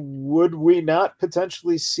 Would we not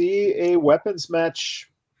potentially see a weapons match,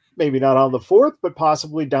 maybe not on the 4th, but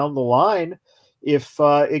possibly down the line if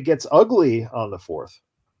it gets ugly on the 4th?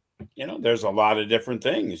 You know, there's a lot of different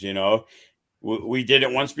things, you know. We did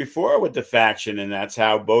it once before with the faction, and that's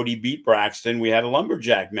how Bodie beat Braxton. We had a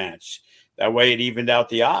lumberjack match. That way it evened out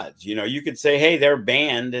the odds. You know, you could say, hey, they're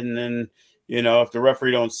banned, and then, you know, if the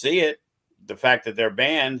referee don't see it, the fact that they're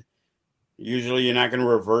banned, usually you're not going to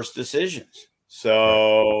reverse decisions.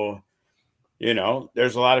 So, you know,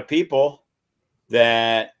 there's a lot of people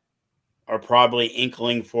that are probably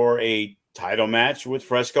inkling for a title match with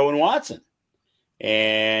Fresco and Watson.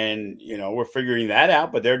 And, you know, we're figuring that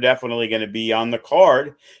out, but they're definitely going to be on the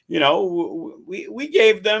card. You know, we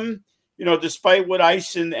gave them, you know, despite what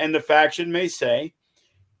Ice and the faction may say,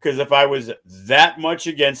 because if I was that much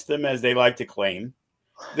against them, as they like to claim,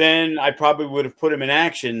 then I probably would have put them in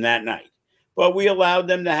action that night. But we allowed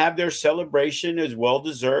them to have their celebration as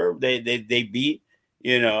well-deserved. They beat,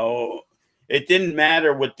 you know, it didn't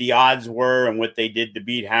matter what the odds were and what they did to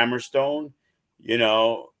beat Hammerstone. You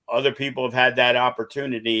know, other people have had that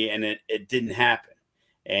opportunity, and it didn't happen.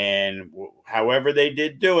 And however they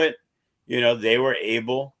did do it, you know, they were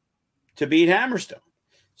able to beat Hammerstone.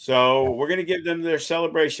 So we're going to give them their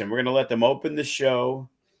celebration. We're going to let them open the show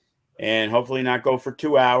and hopefully not go for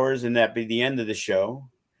 2 hours and that be the end of the show.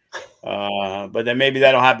 But then maybe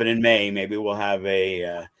that'll happen in May. Maybe we'll have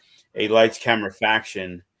a lights, camera,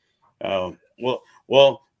 faction. We'll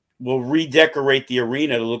redecorate the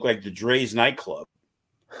arena to look like the Dre's nightclub.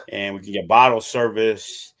 And we can get bottle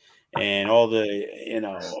service, and all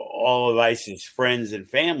of Ice's friends and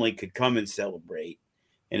family could come and celebrate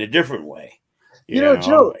in a different way. You know,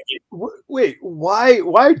 Joe, wait,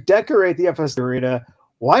 why decorate the FS Arena?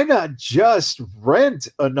 Why not just rent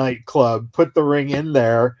a nightclub, put the ring in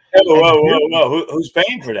there? Whoa. Who's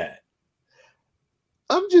paying for that?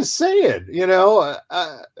 I'm just saying, you know,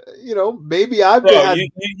 maybe I've got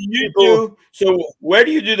you do. So where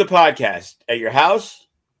do you do the podcast? At your house?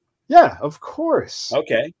 Yeah, of course.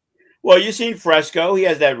 Okay. Well, you've seen Fresco. He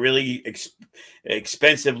has that really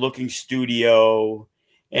expensive looking studio,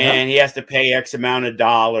 and he has to pay X amount of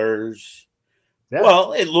dollars. Yeah.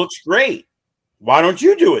 Well, it looks great. Why don't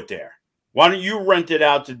you do it there? Why don't you rent it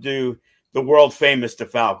out to do the world famous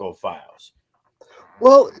DeFalco files?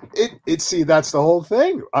 Well, see, that's the whole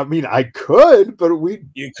thing. I mean, I could, but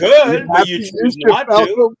you choose not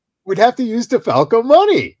to. We'd have to use DeFalco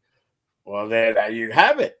money. Well, there you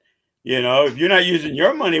have it. You know, if you're not using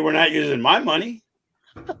your money, we're not using my money.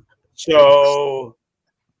 So,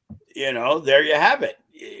 you know, there you have it.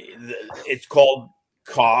 It's called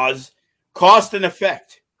cost and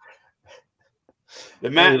effect.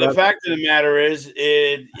 The fact of the matter is,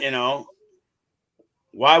 you know,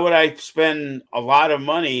 why would I spend a lot of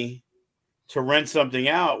money to rent something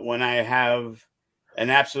out when I have an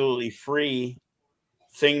absolutely free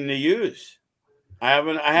thing to use? I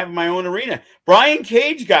have my own arena. Brian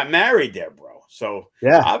Cage got married there, bro. So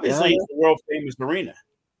obviously it's a world famous arena.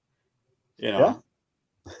 You know,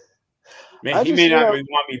 he may not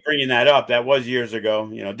want me bringing that up. That was years ago.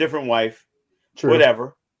 You know, different wife. True.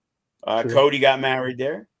 Whatever. Cody got married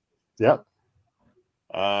there. Yep.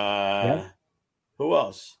 Who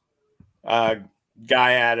else?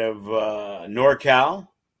 Guy out of NorCal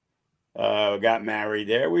got married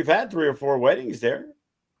there. We've had 3 or 4 weddings there.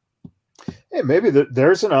 Hey, maybe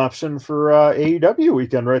there's an option for AEW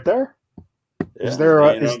weekend right there. Yeah, is there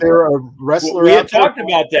a wrestler? We had talked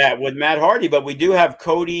about that with Matt Hardy, but we do have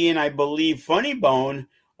Cody and I believe Funny Bone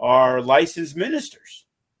are licensed ministers.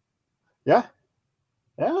 Yeah.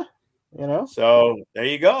 You know. So there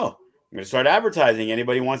you go. I'm going to start advertising.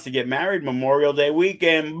 Anybody wants to get married Memorial Day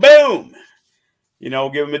weekend? Boom. You know,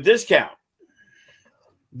 give them a discount.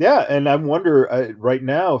 Yeah, and I wonder right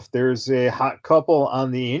now if there's a hot couple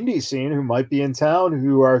on the indie scene who might be in town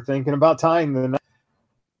who are thinking about tying the knot.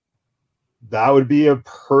 That would be a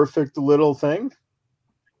perfect little thing.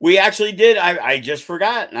 We actually did. I just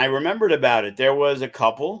forgot, and I remembered about it. There was a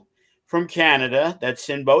couple from Canada that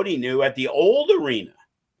Sin Bodhi knew at the old arena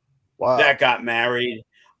that got married.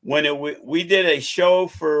 When we did a show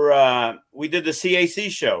for we did the CAC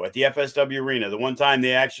show at the FSW arena. The one time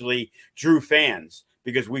they actually drew fans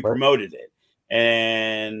because we promoted it,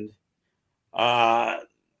 and a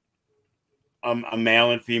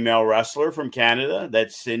male and female wrestler from Canada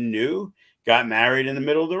that Sin knew got married in the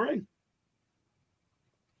middle of the ring.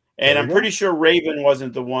 And I'm pretty sure Raven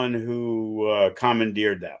wasn't the one who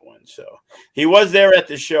commandeered that one. So he was there at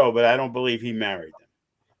the show, but I don't believe he married them.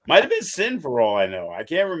 Might have been Sin for all I know. I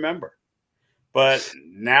can't remember. But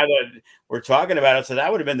now that we're talking about it, so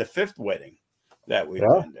that would have been the 5th wedding that we've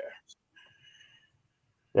done there.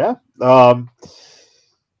 Yeah.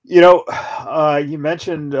 You know, you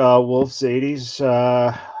mentioned Wolf's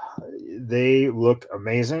 80s. They look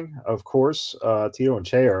amazing, of course. Tito and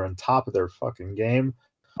Che are on top of their fucking game.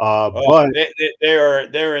 But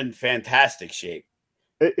they're in fantastic shape.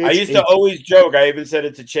 I used to always joke. I even said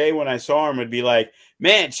it to Che when I saw him. It'd be like,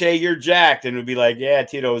 "Man, Che, you're jacked," and it'd be like, "Yeah,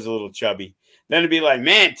 Tito was a little chubby." Then it'd be like,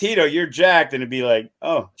 "Man, Tito, you're jacked," and it'd be like,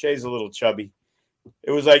 "Oh, Che's a little chubby."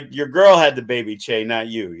 It was like your girl had the baby, Che, not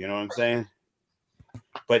you. You know what I'm saying?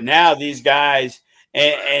 But now these guys,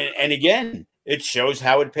 and again, it shows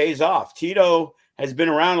how it pays off. Tito has been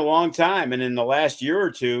around a long time, and in the last year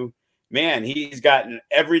or two, man, he's gotten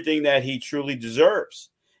everything that he truly deserves.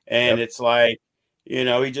 And it's like, you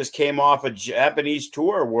know, he just came off a Japanese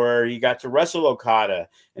tour where he got to wrestle Okada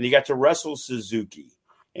and he got to wrestle Suzuki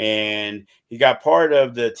and he got part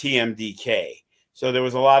of the TMDK. So there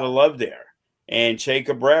was a lot of love there. And Che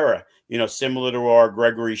Cabrera, you know, similar to our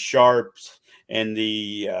Gregory Sharps and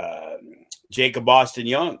the Jacob Austin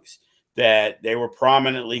Youngs, that they were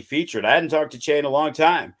prominently featured. I hadn't talked to Che in a long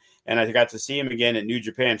time. And I got to see him again at New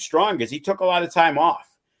Japan Strong because he took a lot of time off.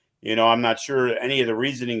 You know, I'm not sure any of the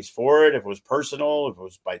reasonings for it, if it was personal, if it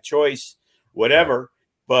was by choice, whatever.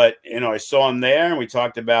 But, you know, I saw him there and we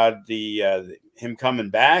talked about him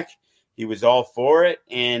coming back. He was all for it.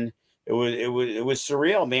 And it was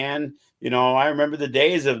surreal, man. You know, I remember the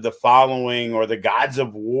days of the Following or the Gods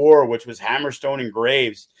of War, which was Hammerstone and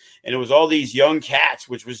Graves. And it was all these young cats,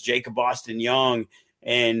 which was Jacob Austin Young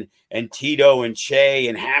and Tito and Che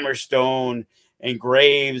and Hammerstone and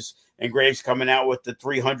Graves coming out with the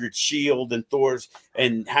 300 shield and Thor's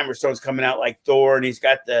and Hammerstone's coming out like Thor and he's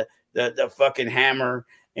got the fucking hammer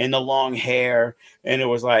and the long hair. And it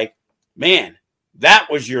was like, man, that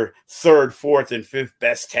was your 3rd, 4th, and 5th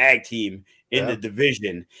best tag team in the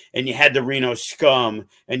division. And you had the Reno Scum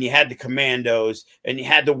and you had the Commandos and you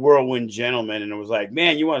had the Whirlwind Gentlemen. And it was like,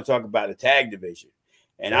 man, you want to talk about a tag division.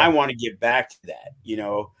 And I want to get back to that. You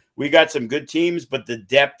know, we got some good teams, but the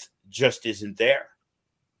depth just isn't there.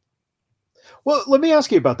 Well, let me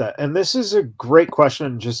ask you about that. And this is a great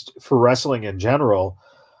question just for wrestling in general.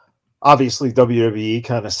 Obviously, WWE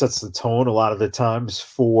kind of sets the tone a lot of the times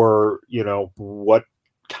for, you know, what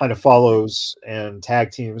kind of follows and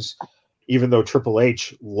tag teams, even though Triple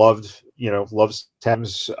H loves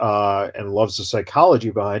tags and loves the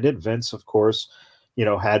psychology behind it. Vince, of course, you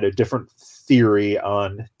know, had a different theory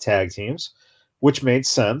on tag teams, which made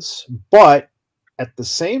sense. But at the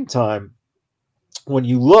same time, when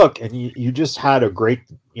you look and you just had a great,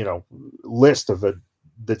 list of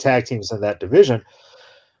the tag teams in that division,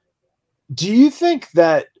 do you think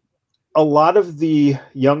that a lot of the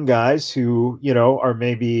young guys who, are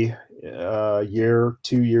maybe a year,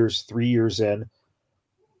 2 years, 3 years in,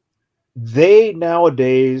 they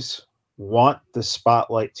nowadays want the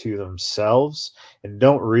spotlight to themselves and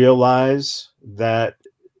don't realize that,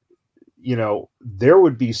 there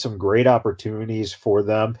would be some great opportunities for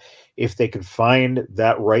them if they could find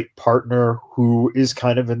that right partner who is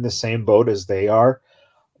kind of in the same boat as they are?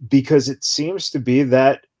 Because it seems to be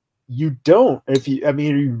that you don't.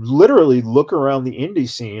 You literally look around the indie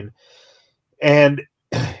scene and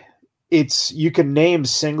you can name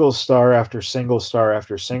single star after single star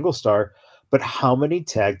after single star, but how many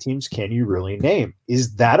tag teams can you really name?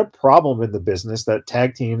 Is that a problem in the business, that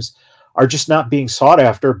tag teams are just not being sought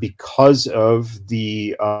after because of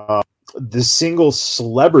the single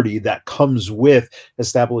celebrity that comes with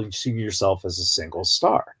establishing yourself as a single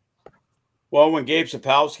star? Well, when Gabe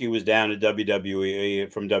Sapolsky was down at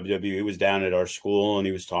WWE, from WWE, he was down at our school and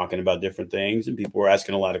he was talking about different things and people were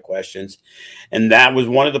asking a lot of questions. And that was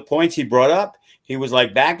one of the points he brought up. He was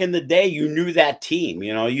like, back in the day, you knew that team,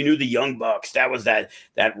 you knew the Young Bucks. That was that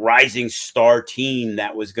rising star team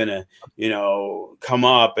that was going to, come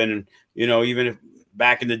up. And, even if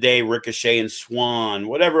back in the day, Ricochet and Swan,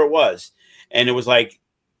 whatever it was. And it was like,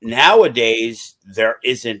 nowadays, there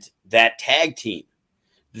isn't that tag team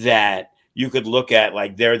that you could look at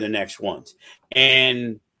like they're the next ones.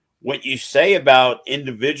 And what you say about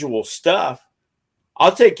individual stuff,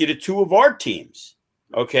 I'll take you to two of our teams.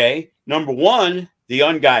 Okay. Number one, the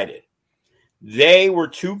Unguided. They were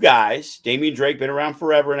two guys. Damian Drake, been around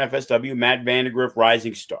forever in FSW. Matt Vandegrift,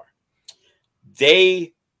 rising star.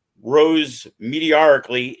 They rose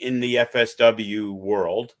meteorically in the FSW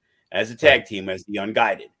world as a tag team, as the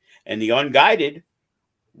Unguided. And the Unguided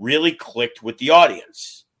really clicked with the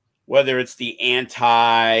audience, whether it's the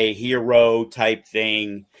anti-hero type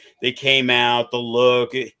thing. They came out, the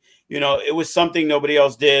look, it was something nobody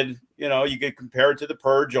else did. You could compare it to the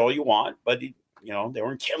Purge all you want, but they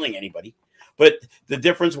weren't killing anybody. But the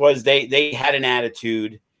difference was they had an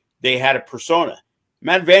attitude, they had a persona.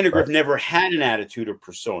 Matt Vandegrift never had an attitude or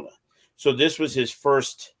persona. So this was his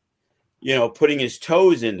first, putting his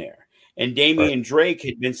toes in there. And Damian Drake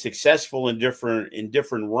had been successful in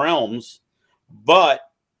different realms, but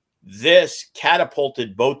this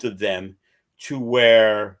catapulted both of them to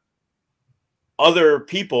where other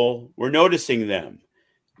people were noticing them.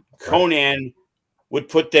 Conan would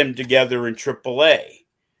put them together in AAA.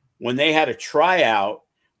 When they had a tryout,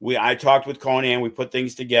 I talked with Conan, we put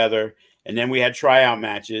things together, and then we had tryout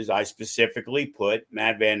matches. I specifically put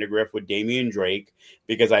Matt Vandegrift with Damian Drake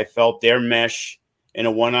because I felt their mesh in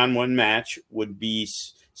a one-on-one match would be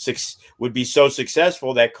so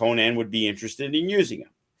successful that Conan would be interested in using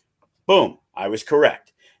them. Boom, I was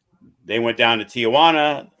correct. They went down to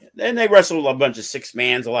Tijuana, and they wrestled a bunch of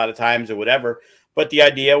six-mans a lot of times or whatever. But the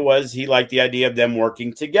idea was he liked the idea of them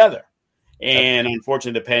working together. And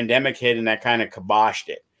unfortunately, the pandemic hit, and that kind of kiboshed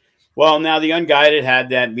it. Well, now the Unguided had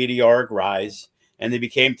that meteoric rise, and they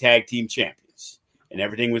became tag team champions. And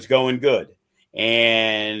everything was going good.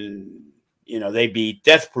 And, they beat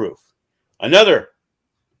Death Proof, another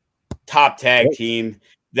top tag team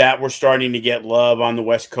that were starting to get love on the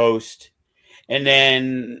West Coast. And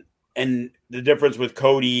the difference with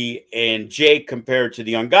Cody and Jake compared to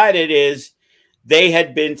the Unguided is they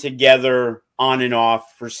had been together on and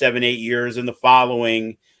off for 7-8 years, and the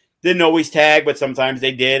following didn't always tag, but sometimes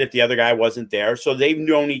they did if the other guy wasn't there. So they've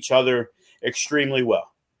known each other extremely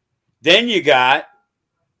well. Then you got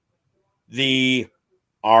the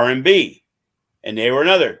R&B, and they were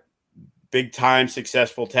another big-time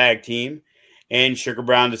successful tag team, and Sugar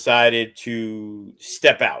Brown decided to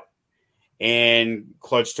step out. And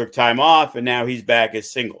Clutch took time off, and now he's back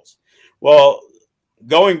as singles. Well,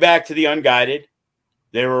 going back to the Unguided,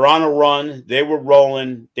 they were on a run. They were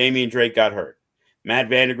rolling. Damian Drake got hurt. Matt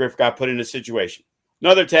Vandegrift got put in a situation.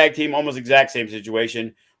 Another tag team, almost exact same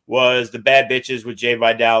situation, was the Bad Bitches with Jay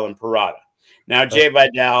Vidal and Parada. Now, Jay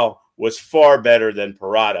Vidal was far better than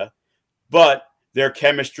Parada, but their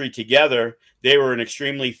chemistry together, they were an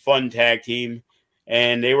extremely fun tag team,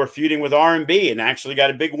 and they were feuding with R&B and actually got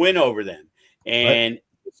a big win over them. And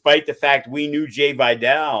despite the fact we knew Jay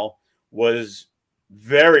Vidal was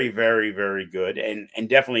very, very, very good and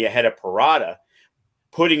definitely ahead of Parada,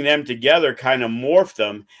 putting them together kind of morphed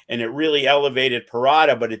them, and it really elevated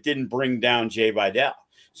Parada, but it didn't bring down Jay Vidal.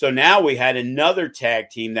 So now we had another tag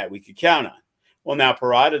team that we could count on. Well, now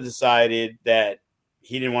Parada decided that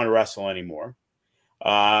he didn't want to wrestle anymore.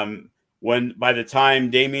 when by the time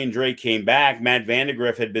Damian Drake came back, Matt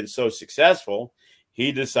Vandegrift had been so successful,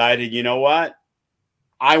 he decided, you know what?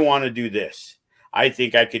 I want to do this. I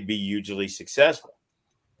think I could be hugely successful.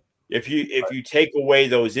 If you take away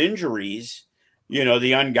those injuries,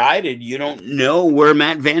 the unguided, you don't know where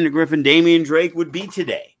Matt Vandegrift and Damian Drake would be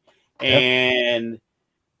today. Yep. And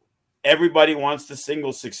everybody wants the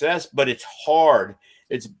single success, but it's hard.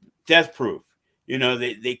 It's death proof.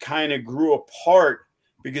 They kind of grew apart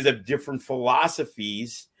because of different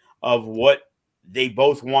philosophies of what they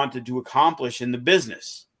both wanted to accomplish in the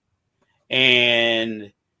business.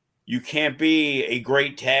 And you can't be a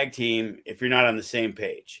great tag team if you're not on the same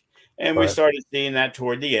page. And we started seeing that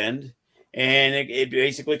toward the end, and it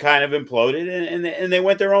basically kind of imploded, and they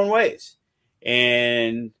went their own ways.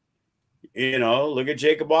 And, look at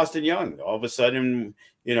Jacob Austin Young. All of a sudden,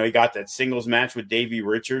 he got that singles match with Davey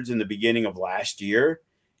Richards in the beginning of last year.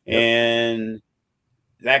 Yep. And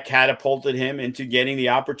that catapulted him into getting the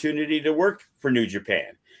opportunity to work for New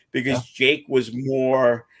Japan because Jake was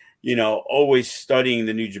more, always studying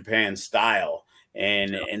the New Japan style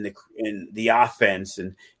and the offense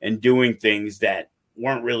and doing things that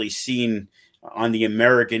weren't really seen on the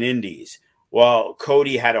American indies. Well,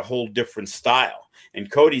 Cody had a whole different style,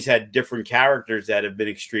 and Cody's had different characters that have been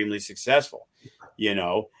extremely successful,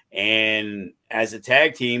 and as a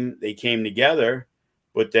tag team, they came together,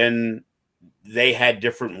 but then they had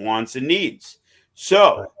different wants and needs.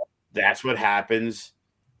 So that's what happens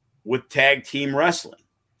with tag team wrestling.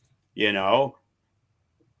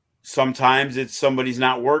 Sometimes it's somebody's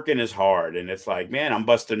not working as hard, and it's like, man, I'm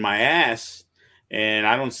busting my ass, and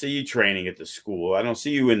I don't see you training at the school. I don't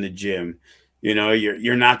see you in the gym.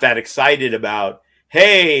 You're not that excited about,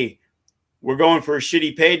 hey, we're going for a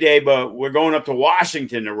shitty payday, but we're going up to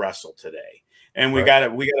Washington to wrestle today, and we got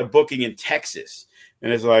a booking in Texas,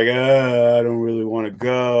 and it's like, I don't really want to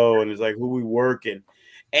go, and it's like, who we working,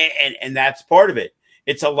 and that's part of it.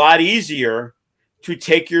 It's a lot easier to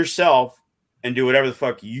take yourself and do whatever the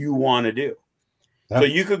fuck you want to do. Yeah. So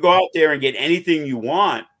you could go out there and get anything you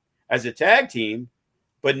want as a tag team,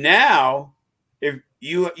 but now if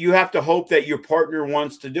you have to hope that your partner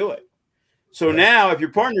wants to do it. So now if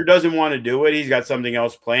your partner doesn't want to do it, he's got something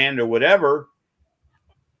else planned or whatever,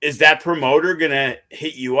 is that promoter going to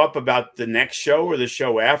hit you up about the next show or the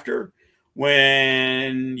show after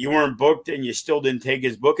when you weren't booked and you still didn't take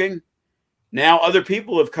his booking? Now other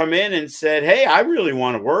people have come in and said, hey, I really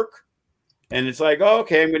want to work. And it's like, oh,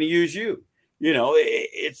 okay, I'm going to use you.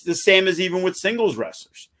 It's the same as even with singles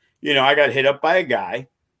wrestlers. I got hit up by a guy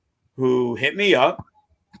who hit me up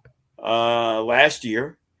last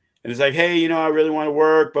year. And it's like, hey, I really want to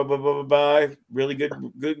work, blah, blah, blah, blah, blah. Really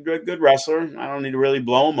good wrestler. I don't need to really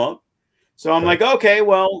blow him up. So I'm like, okay,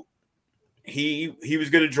 well, he was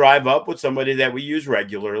going to drive up with somebody that we use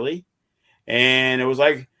regularly. And it was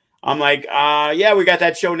like, I'm like, yeah, we got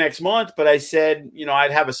that show next month. But I said,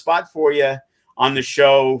 I'd have a spot for you on the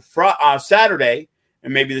show Saturday.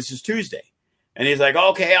 And maybe this is Tuesday. And he's like,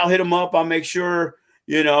 okay, I'll hit him up. I'll make sure,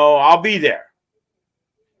 I'll be there.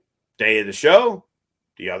 Day of the show,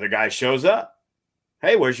 the other guy shows up.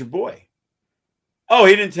 Hey, where's your boy? Oh,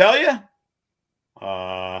 he didn't tell you?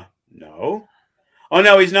 No. Oh,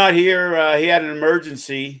 no, he's not here. He had an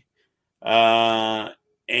emergency. And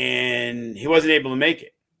he wasn't able to make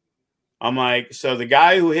it. I'm like, so the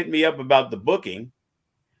guy who hit me up about the booking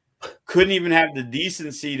couldn't even have the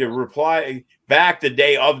decency to reply back the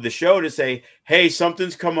day of the show to say, hey,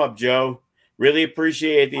 something's come up, Joe. Really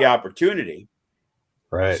appreciate the opportunity.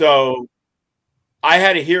 Right. So I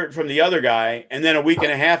had to hear it from the other guy. And then a week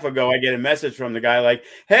and a half ago, I get a message from the guy like,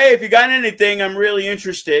 hey, if you got anything, I'm really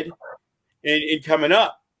interested in coming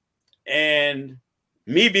up. And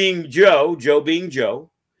me being Joe being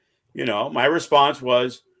Joe, my response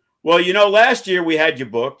was, well, last year we had you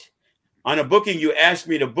booked on a booking you asked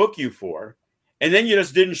me to book you for, and then you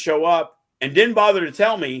just didn't show up and didn't bother to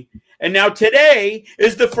tell me. And now today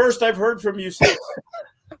is the first I've heard from you since.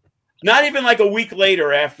 Not even like a week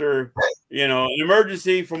later after, an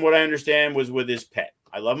emergency, from what I understand, was with his pet.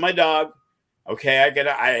 I love my dog. Okay,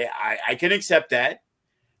 I can accept that.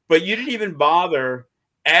 But you didn't even bother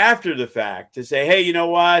after the fact to say, hey, you know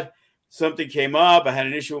what? Something came up. I had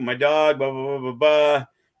an issue with my dog, blah, blah, blah, blah, blah.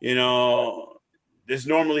 This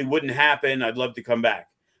normally wouldn't happen. I'd love to come back.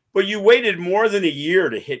 But you waited more than a year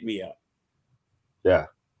to hit me up. Yeah.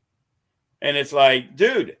 And it's like,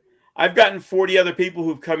 dude, I've gotten 40 other people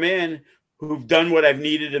who've come in who've done what I've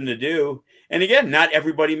needed them to do. And again, not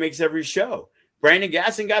everybody makes every show. Brandon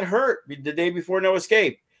Gasson got hurt the day before No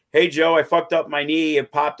Escape. Hey, Joe, I fucked up my knee.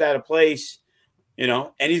 It popped out of place,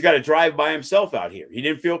 and he's got to drive by himself out here. He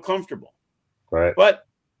didn't feel comfortable. Right. But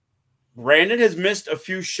Brandon has missed a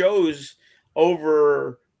few shows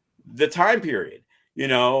over the time period. You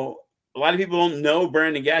know, a lot of people don't know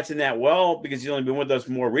Brandon Gatson that well because he's only been with us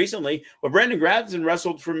more recently. But Brandon Gatson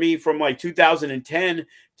wrestled for me from like 2010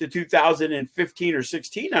 to 2015 or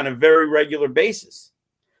 16 on a very regular basis.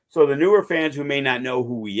 So the newer fans who may not know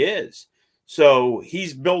who he is. So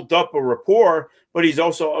he's built up a rapport, but he's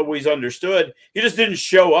also always understood. He just didn't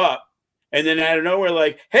show up. And then out of nowhere,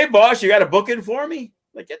 like, hey, boss, you got a booking for me?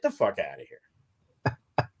 Like, get the fuck out of here.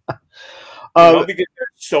 Because there's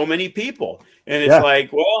so many people. And it's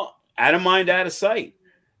like, well, out of mind, out of sight.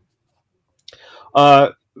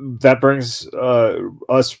 That brings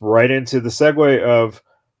us right into the segue of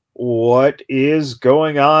what is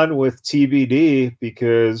going on with TBD,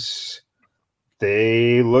 because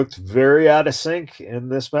they looked very out of sync in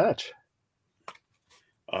this match.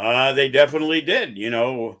 They definitely did. You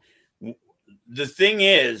know, the thing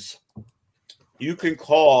is, you can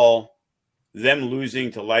call them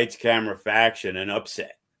losing to Lights Camera Faction an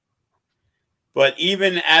upset. But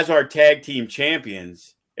even as our tag team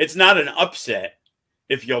champions, it's not an upset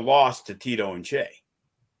if you lost to Tito and Che.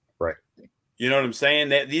 Right. You know what I'm saying?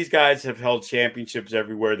 That these guys have held championships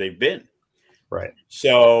everywhere they've been. Right.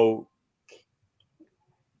 So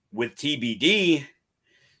with TBD,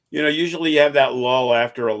 you know, usually you have that lull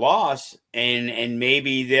after a loss, and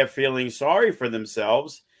maybe they're feeling sorry for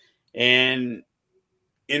themselves. And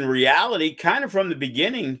in reality, kind of from the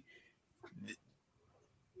beginning,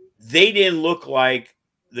 they didn't look like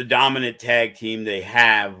the dominant tag team they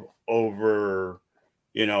have over,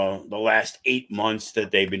 you know, the last 8 months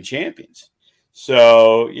that they've been champions.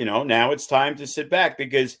 So, you know, now it's time to sit back,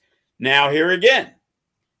 because now here again,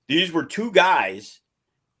 these were two guys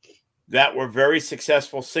that were very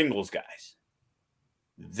successful singles guys.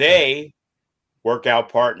 They workout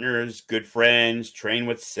partners, good friends, train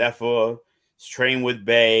with Cepha, train with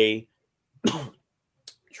Bay,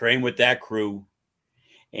 train with that crew.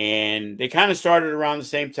 And they kind of started around the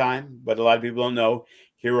same time, but a lot of people don't know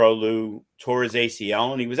Hero Lou tore his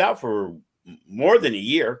ACL, and he was out for more than a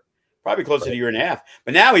year, probably close to a year and a half.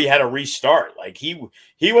 But now he had a restart. Like he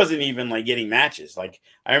wasn't even like getting matches. Like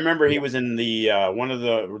I remember he was in the one of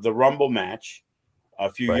the Rumble match a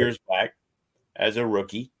few years back as a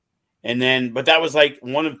rookie, and then but that was like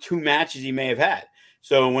one of two matches he may have had.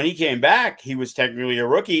 So when he came back, he was technically a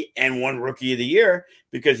rookie and won Rookie of the Year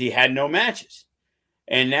because he had no matches.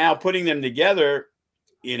 And now putting them together,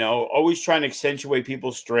 you know, always trying to accentuate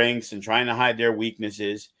people's strengths and trying to hide their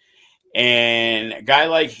weaknesses. And a guy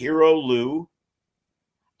like Hero Lou,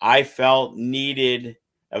 I felt needed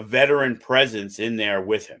a veteran presence in there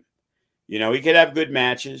with him. You know, he could have good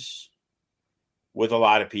matches with a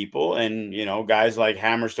lot of people. And, you know, guys like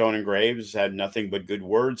Hammerstone and Graves had nothing but good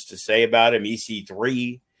words to say about him.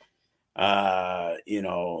 EC3, you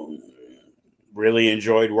know, really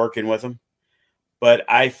enjoyed working with him. But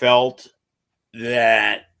I felt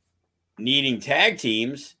that needing tag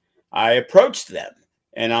teams, I approached them.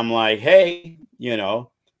 And I'm like, hey, you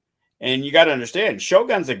know, and you got to understand,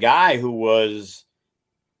 Shogun's a guy who was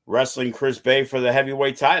wrestling Chris Bay for the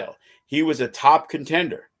heavyweight title. He was a top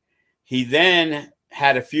contender. He then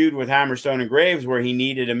had a feud with Hammerstone and Graves where he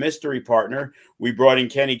needed a mystery partner. We brought in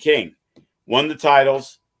Kenny King, won the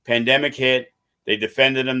titles, pandemic hit. They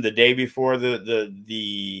defended him the day before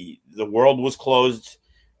the world was closed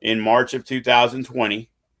in March of 2020.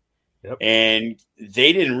 Yep. And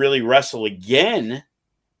they didn't really wrestle again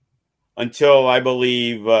until I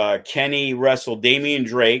believe Kenny wrestled Damian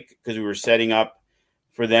Drake, because we were setting up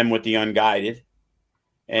for them with the Unguided.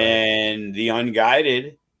 And the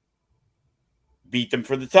Unguided beat them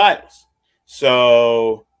for the titles.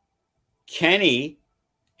 So Kenny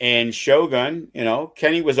and Shogun, you know,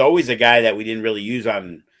 Kenny was always a guy that we didn't really use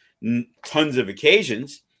on tons of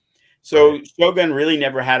occasions. So Shogun really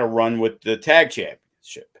never had a run with the tag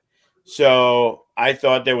championship. So I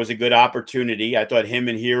thought there was a good opportunity. I thought him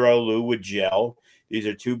and Hero Lou would gel. These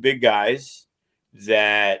are two big guys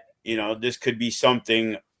that, you know, this could be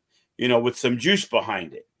something, you know, with some juice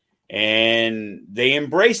behind it. And they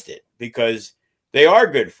embraced it because they are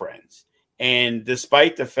good friends. And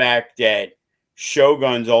despite the fact that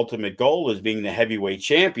Shogun's ultimate goal is being the heavyweight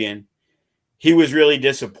champion, he was really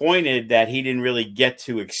disappointed that he didn't really get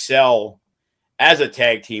to excel as a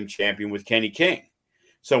tag team champion with Kenny King.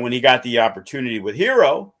 So when he got the opportunity with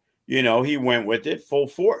Hero, you know, he went with it full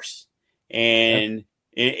force. And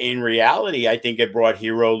in reality, I think it brought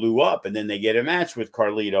Hero Lou up, and then they get a match with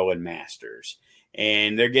Carlito and Masters,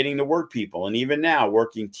 and they're getting to work people. And even now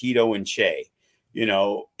working Tito and Che, you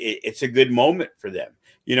know, it's a good moment for them.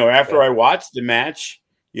 You know, after I watched the match,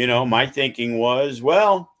 you know, my thinking was,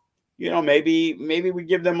 well, maybe we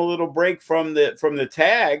give them a little break from the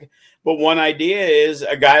tag. But one idea is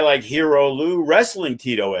a guy like Hero Lou wrestling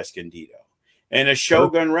Tito Escondido and a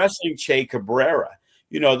Shogun wrestling Che Cabrera.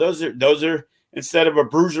 Those are instead of a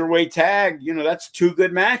bruiserweight tag, that's two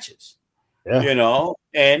good matches. Yeah.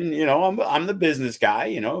 I'm the business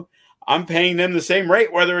guy, I'm paying them the same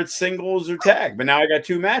rate, whether it's singles or tag. But now I got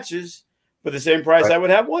two matches for the same price I would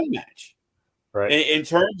have one match. Right. In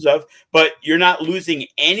terms of, but you're not losing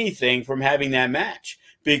anything from having that match,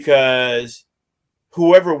 because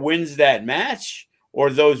whoever wins that match or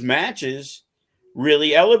those matches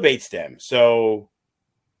really elevates them. So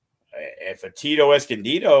if a Tito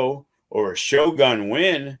Escondido or a Shogun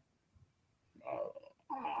win,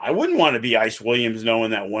 I wouldn't want to be Ice Williams knowing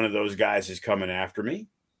that one of those guys is coming after me.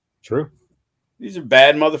 True. These are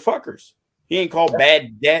bad motherfuckers. He ain't called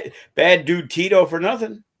bad dude Tito for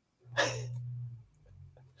nothing.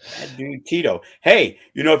 Bad dude Tito. Hey,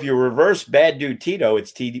 if you reverse bad dude Tito,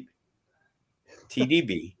 it's TDB.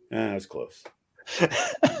 That was close.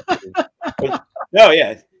 No,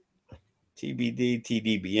 yeah. TBD,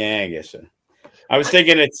 TDB. Yeah, I guess so. I was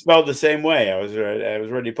thinking it spelled the same way. I was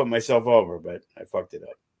ready to put myself over, but I fucked it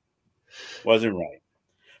up. Wasn't right.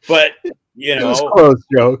 But, it was close,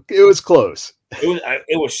 Joe. It was close.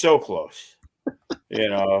 It was so close.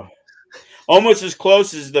 Almost as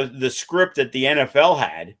close as the script that the NFL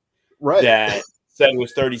had, right, that said it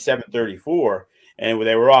was 37-34, and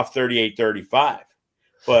they were off 38-35.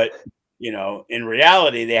 But, in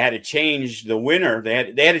reality, they had to change the winner. They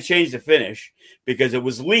had to change the finish, because it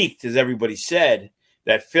was leaked, as everybody said,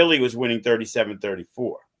 that Philly was winning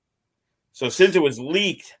 37-34. So since it was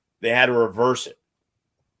leaked, they had to reverse it,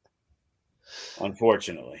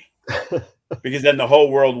 unfortunately, because then the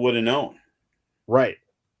whole world would have known. Right.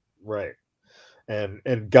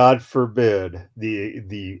 And God forbid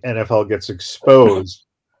the NFL gets exposed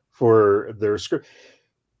for their script.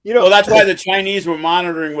 Well, that's why the Chinese were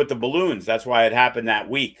monitoring with the balloons. That's why it happened that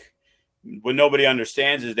week. What nobody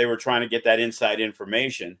understands is they were trying to get that inside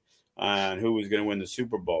information on who was going to win the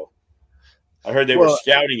Super Bowl. I heard they were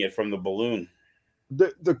scouting it from the balloon.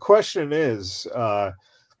 The question is,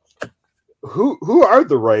 who are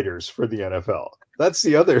the writers for the NFL? That's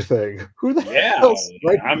the other thing. Who the hell?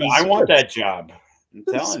 I want that job. I'm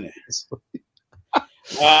telling you.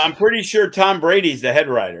 I'm pretty sure Tom Brady's the head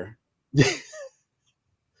writer.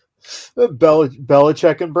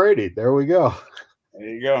 Belichick and Brady. There we go. There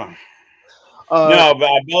you go. No,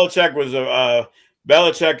 but Belichick was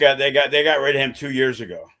Belichick. They got rid of him 2 years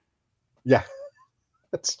ago. Yeah,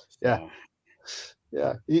 yeah.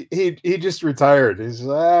 He just retired. He's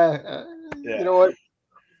you know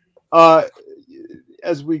what?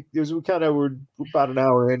 As we kind of were about an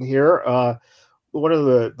hour in here, one of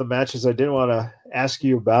the matches I did want to ask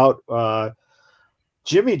you about,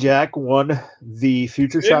 Jimmy Jack won the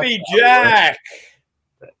Future Shock. Jimmy Jack.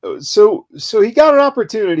 So he got an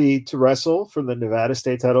opportunity to wrestle for the Nevada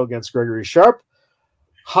State title against Gregory Sharp.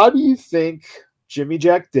 How do you think Jimmy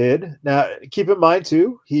Jack did? Now, keep in mind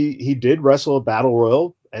too, he did wrestle a battle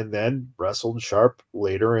royal and then wrestled Sharp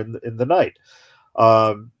later in the night.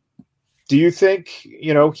 Do you think,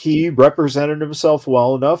 he represented himself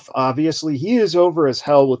well enough? Obviously, he is over as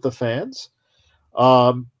hell with the fans.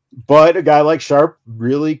 But a guy like Sharp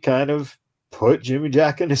really kind of put Jimmy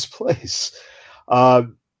Jack in his place.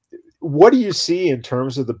 What do you see in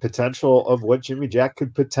terms of the potential of what Jimmy Jack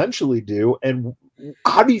could potentially do? And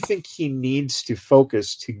how do you think he needs to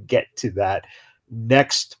focus to get to that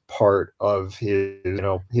next part of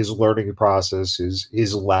his learning process,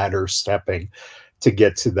 his ladder stepping to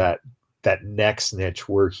get to that next niche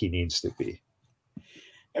where he needs to be?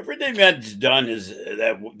 Everything that's done is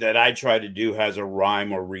that I try to do has a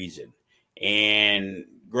rhyme or reason. And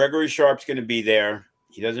Gregory Sharp's going to be there.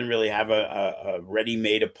 He doesn't really have a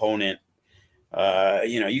ready-made opponent.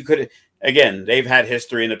 You could, again, they've had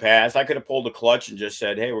history in the past. I could have pulled a Clutch and just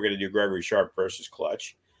said, hey, we're going to do Gregory Sharp versus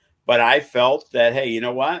Clutch. But I felt that, hey, you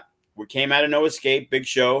know what? We came out of No Escape, big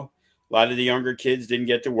show. A lot of the younger kids didn't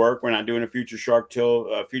get to work. We're not doing a Future Shock till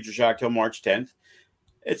March 10th.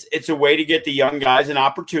 It's a way to get the young guys an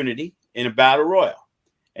opportunity in a battle royal.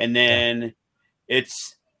 And then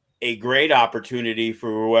it's a great opportunity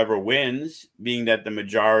for whoever wins, being that the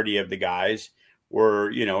majority of the guys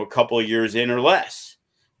were, a couple of years in or less.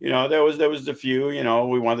 There was the few,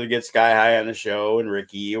 we wanted to get Sky High on the show and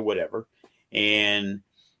Ricky or whatever. And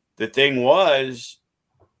the thing was,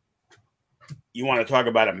 you want to talk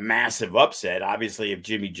about a massive upset, obviously, if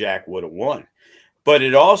Jimmy Jack would have won. But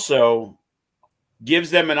it also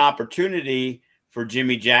gives them an opportunity for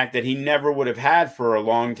Jimmy Jack that he never would have had for a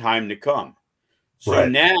long time to come. So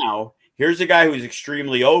now here's a guy who's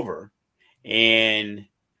extremely over, and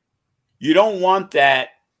you don't want that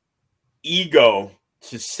ego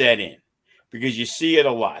to set in because you see it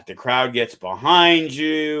a lot. The crowd gets behind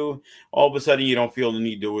you. All of a sudden, you don't feel the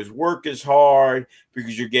need to work as hard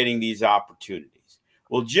because you're getting these opportunities.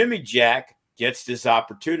 Well, Jimmy Jack gets this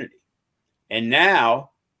opportunity, and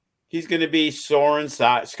now he's going to be soaring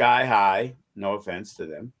sky high. No offense to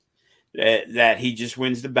them, that he just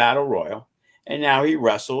wins the battle royal, and now he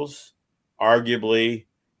wrestles arguably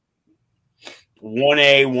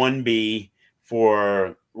 1A, 1B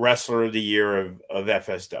for Wrestler of the Year of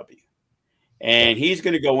FSW. And he's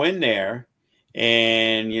going to go in there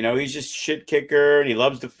and, you know, he's just shit kicker and he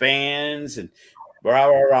loves the fans and rah,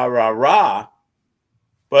 rah, rah, rah, rah.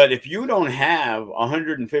 But if you don't have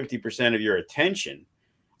 150% of your attention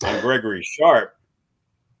on Gregory Sharp,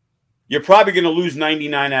 you're probably going to lose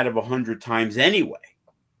 99 out of 100 times anyway.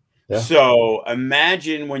 Yeah. So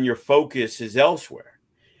imagine when your focus is elsewhere.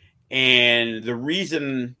 And the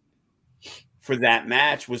reason for that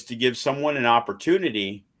match was to give someone an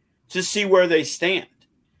opportunity to see where they stand.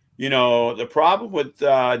 You know, the problem with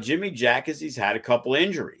Jimmy Jack is he's had a couple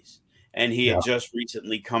injuries and he had just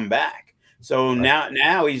recently come back. So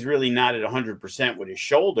now he's really not at 100% with his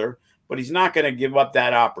shoulder, but he's not going to give up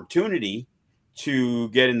that opportunity to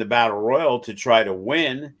get in the Battle Royal to try to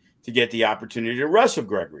win, to get the opportunity to wrestle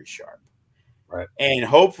Gregory Sharp. Right. And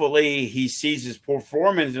hopefully he sees his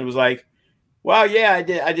performance and was like, well, yeah,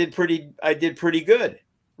 I did pretty good.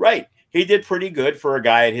 Right. He did pretty good for a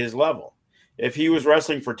guy at his level. If he was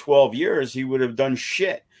wrestling for 12 years, he would have done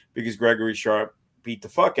shit because Gregory Sharp beat the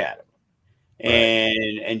fuck out of him.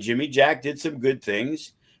 Right. And Jimmy Jack did some good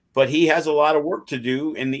things, but he has a lot of work to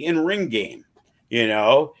do in the in-ring game. You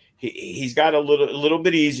know, he's got a little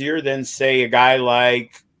bit easier than, say, a guy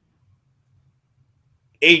like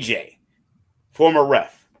AJ, former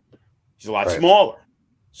ref. He's a lot smaller.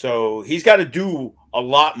 So he's got to do a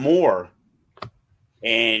lot more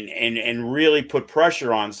and really put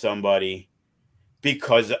pressure on somebody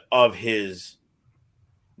because of his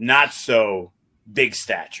not so big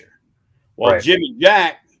stature. Well, Jimmy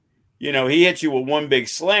Jack, you know, he hits you with one big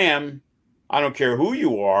slam. I don't care who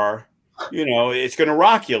you are. You know, it's going to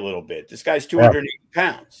rock you a little bit. This guy's 280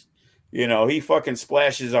 pounds. You know, he fucking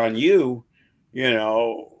splashes on you. You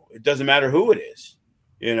know, it doesn't matter who it is.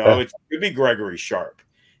 You know, it could be Gregory Sharp.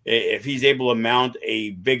 If he's able to mount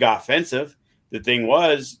a big offensive, the thing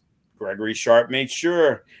was Gregory Sharp made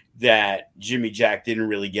sure that Jimmy Jack didn't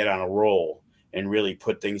really get on a roll and really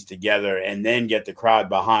put things together and then get the crowd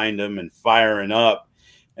behind him and firing up.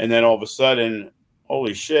 And then all of a sudden,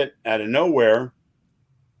 holy shit, out of nowhere,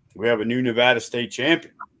 we have a new Nevada state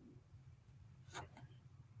champion.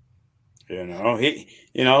 You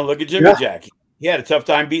know, look at Jimmy Jack. He had a tough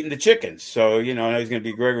time beating the chickens. So, you know, now he's going to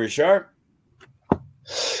be Gregory Sharp.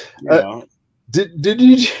 You know. Did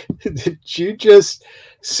you just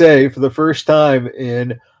say for the first time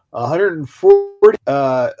in 140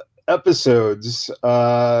 episodes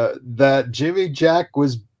that Jimmy Jack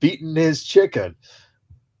was beating his chicken?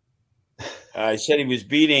 I said he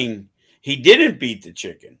didn't beat the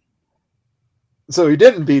chicken. So he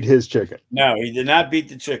didn't beat his chicken. No, he did not beat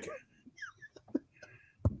the chicken.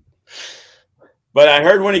 But I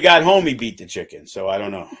heard when he got home, he beat the chicken. So I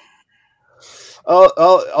don't know.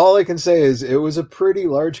 All I can say is it was a pretty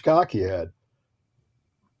large cock he had.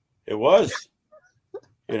 It was.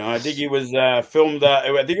 You know, I think he was filmed.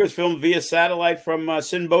 I think it was filmed via satellite from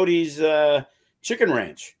Sin Bodhi's chicken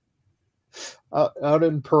ranch. Out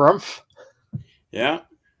in Pahrump. Yeah.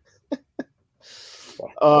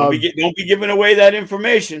 Don't be giving away that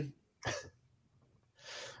information.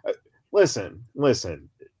 Listen.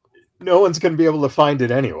 No one's going to be able to find it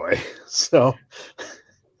anyway. So,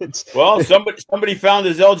 somebody found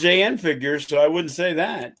his LJN figures, so I wouldn't say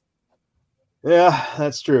that. Yeah,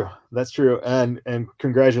 that's true. And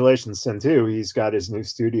congratulations, Sin, too. He's got his new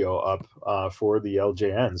studio up for the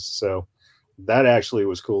LJNs. So that actually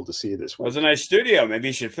was cool to see this week. It was a nice studio. Maybe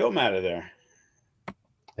you should film out of there.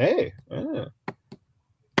 Hey, yeah.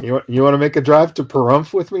 You want to make a drive to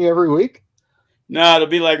Pahrump with me every week? No, it'll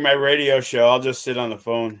be like my radio show. I'll just sit on the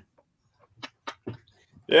phone.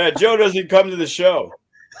 Yeah, Joe doesn't come to the show.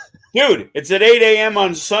 Dude, it's at 8 a.m.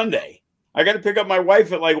 on Sunday. I got to pick up my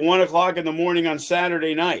wife at like 1 o'clock in the morning on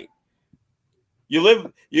Saturday night.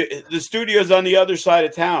 The studio's on the other side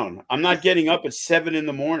of town. I'm not getting up at 7 in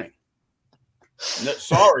the morning. No,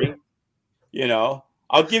 sorry. You know,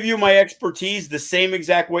 I'll give you my expertise the same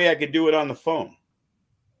exact way I could do it on the phone.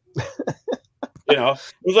 You know,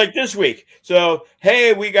 it was like this week. So,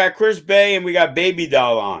 hey, we got Chris Bay and we got Baby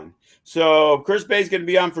Doll on. So Chris Bay's going to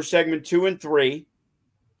be on for segment 2 and 3.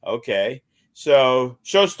 Okay. So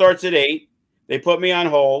show starts at 8. They put me on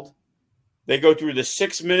hold. They go through the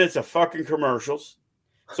 6 minutes of fucking commercials.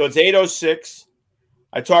 So it's 8:06.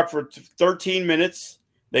 I talk for 13 minutes.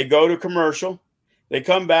 They go to commercial. They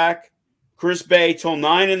come back. Chris Bay till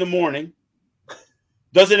 9 in the morning.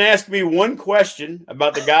 Doesn't ask me one question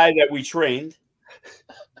about the guy that we trained.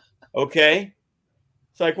 Okay.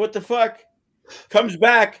 It's like, what the fuck? Comes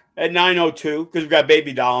back at 9:02 because we've got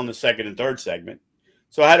Baby Doll in the second and third segment.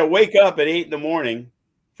 So I had to wake up at 8 in the morning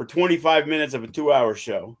for 25 minutes of a 2-hour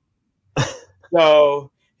show.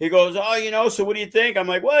 So he goes, oh, so what do you think? I'm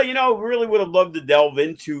like, well, really would have loved to delve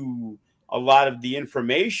into a lot of the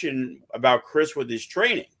information about Chris with his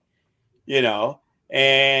training, and,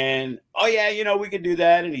 we could do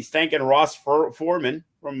that. And he's thanking Ross Foreman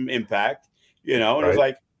from Impact, and I was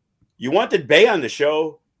like, you wanted Bay on the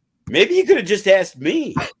show. Maybe you could have just asked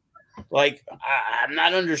me. Like, I'm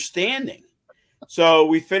not understanding. So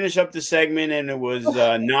we finish up the segment, and it was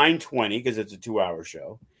 9:20 because it's a 2-hour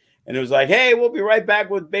show. And it was like, hey, we'll be right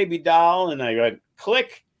back with Baby Doll. And I got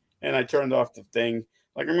click, and I turned off the thing.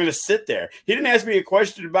 Like, I'm going to sit there. He didn't ask me a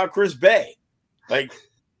question about Chris Bay. Like,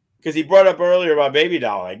 because he brought up earlier about Baby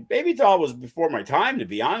Doll. Like, Baby Doll was before my time, to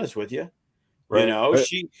be honest with you. Right.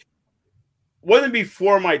 She wasn't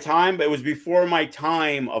before my time, but it was before my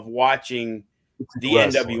time of watching the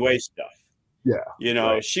NWA stuff.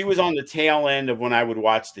 Yeah. She was on the tail end of when I would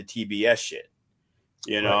watch the TBS shit,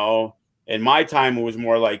 And my time it was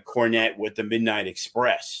more like Cornette with the Midnight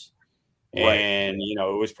Express. And,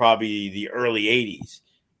 it was probably the early 80s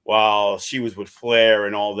while she was with Flair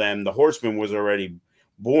and all them. The Horseman was already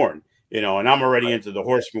born, and I'm already into the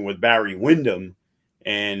Horseman with Barry Windham.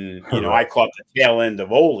 And, I caught the tail end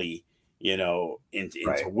of Ole,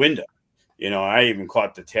 into Windham. I even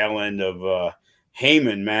caught the tail end of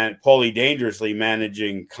Heyman, Paulie Dangerously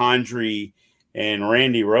managing Condrey and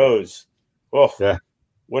Randy Rose. Oh, yeah.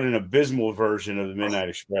 What an abysmal version of the Midnight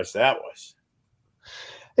Express that was.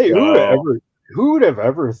 Hey, who would have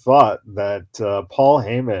ever thought that Paul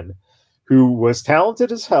Heyman, who was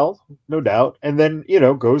talented as hell, no doubt, and then,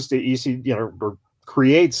 goes to or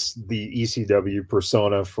creates the ECW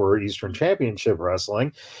persona for Eastern Championship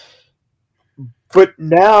Wrestling, but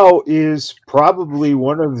now is probably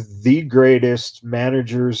one of the greatest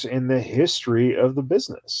managers in the history of the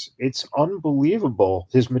business. It's unbelievable,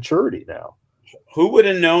 his maturity now. Who would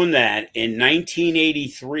have known that in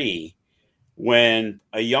 1983 when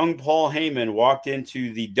a young Paul Heyman walked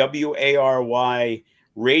into the WARY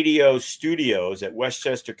radio studios at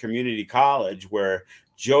Westchester Community College where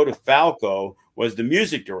Joe DeFalco was the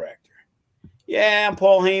music director. Yeah, I'm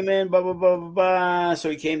Paul Heyman, blah, blah, blah, blah, blah. So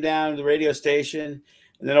he came down to the radio station,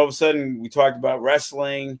 and then all of a sudden we talked about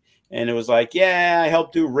wrestling, and it was like, yeah, I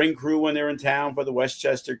helped do ring crew when they were in town for the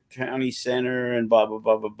Westchester County Center and blah, blah,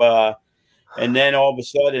 blah, blah, blah. And then all of a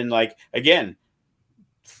sudden, like, again,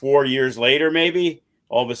 4 years later, maybe,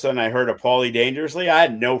 all of a sudden I heard of Paulie Dangerously. I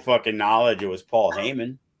had no fucking knowledge it was Paul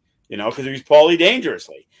Heyman, because it was Paulie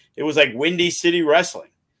Dangerously. It was like Windy City Wrestling.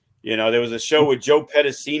 There was a show with Joe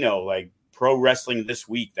Pedicino, like Pro Wrestling This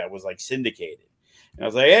Week, that was like syndicated. And I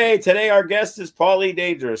was like, hey, today our guest is Paulie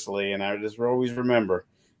Dangerously. And I just always remember.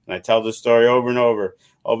 And I tell the story over and over.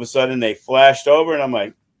 All of a sudden they flashed over, and I'm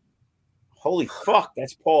like, holy fuck,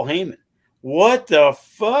 that's Paul Heyman. What the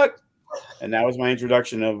fuck? And that was my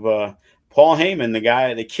introduction of Paul Heyman,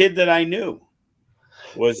 the kid that I knew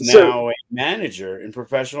was now a manager in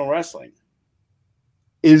professional wrestling.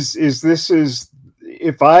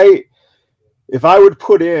 If I would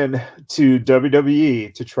put in to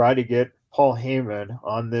WWE to try to get Paul Heyman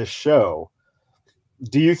on this show,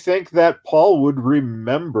 do you think that Paul would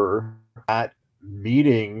remember that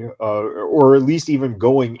meeting or at least even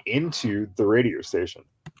going into the radio station?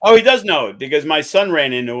 Oh, he does know it because my son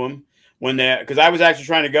ran into him because I was actually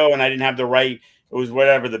trying to go and I didn't have the right. It was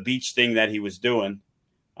whatever the beach thing that he was doing,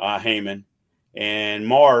 Heyman and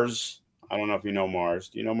Mars. I don't know if you know Mars.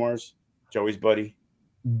 Do you know Mars? Joey's buddy?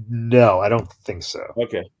 No, I don't think so.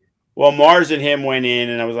 Okay. Well, Mars and him went in,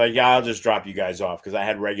 and I was like, yeah, I'll just drop you guys off because I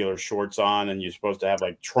had regular shorts on, and you're supposed to have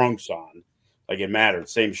like trunks on. Like it mattered,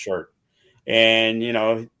 same shirt. And,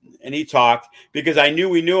 and he talked because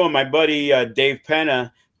we knew him. My buddy, Dave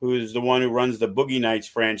Penna, who is the one who runs the Boogie Nights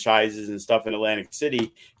franchises and stuff in Atlantic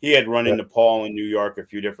City. He had run into Paul in New York a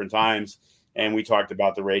few different times, and we talked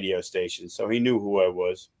about the radio station. So he knew who I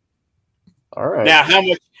was. All right. Now,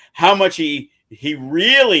 how much he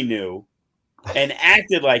really knew and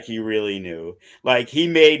acted like he really knew, like he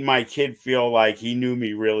made my kid feel like he knew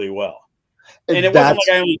me really well. And it wasn't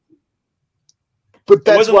like I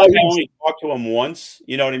only talked to him once.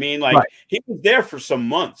 You know what I mean? Like he was there for some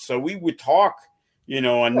months. So we would talk,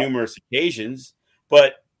 on numerous occasions.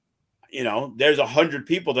 But, there's 100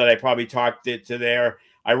 people that I probably talked to there.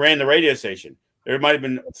 I ran the radio station. There might have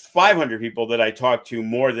been 500 people that I talked to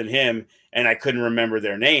more than him, and I couldn't remember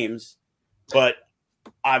their names. But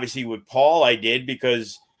obviously with Paul, I did,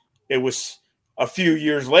 because it was a few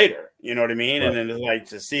years later, you know what I mean? Right. And then like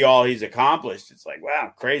to see all he's accomplished, it's like,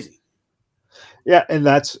 wow, crazy. Yeah. And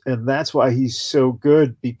that's why he's so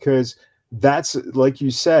good, because that's, like you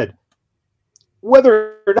said,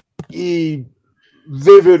 whether or not he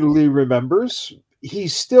vividly remembers, he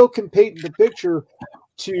still can paint the picture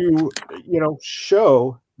to,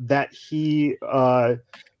 show that he,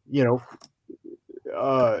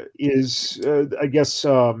 is, I guess,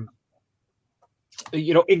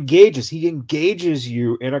 he engages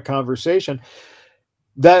you in a conversation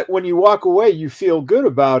that when you walk away, you feel good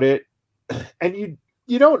about it. And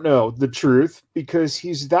you don't know the truth, because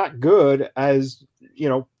he's that good as,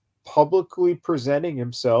 publicly presenting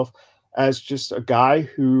himself as just a guy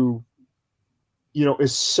who,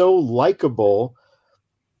 is so likable.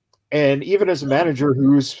 And even as a manager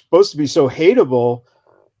who's supposed to be so hateable,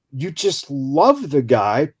 you just love the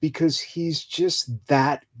guy because he's just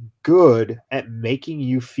that good at making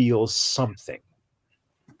you feel something,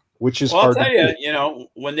 which is hard. I'll tell you,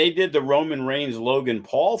 when they did the Roman Reigns, Logan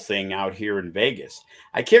Paul thing out here in Vegas,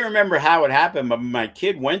 I can't remember how it happened, but my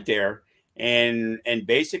kid went there, and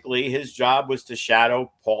basically his job was to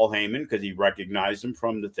shadow Paul Heyman, because he recognized him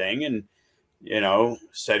from the thing, and,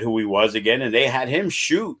 said who he was again, and they had him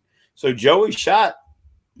shoot. So Joey shot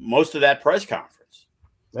most of that press conference.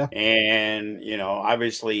 Yeah. And,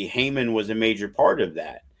 obviously Heyman was a major part of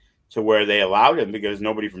that, to where they allowed him, because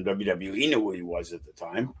nobody from WWE knew who he was at the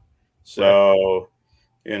time. So,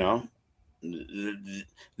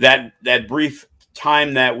 that brief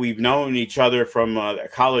time that we've known each other from a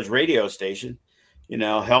college radio station,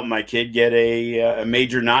 helped my kid get a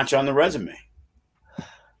major notch on the resume.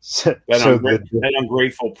 That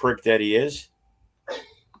ungrateful prick that he is.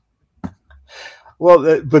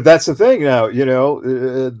 Well, but that's the thing now,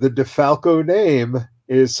 the DeFalco name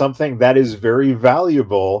is something that is very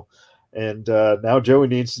valuable. And now Joey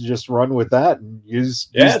needs to just run with that and use.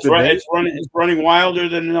 It's running wilder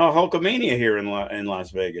than Hulkamania here in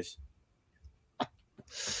Las Vegas.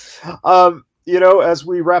 As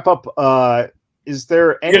we wrap up, is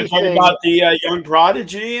there anything about the young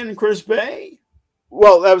prodigy and Chris Bay?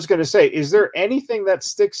 Well, I was going to say, is there anything that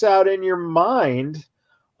sticks out in your mind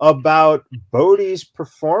about Bodie's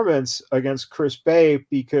performance against Chris Bay?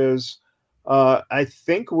 Because I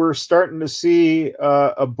think we're starting to see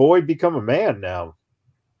a boy become a man now.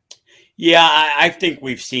 Yeah, I think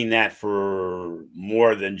we've seen that for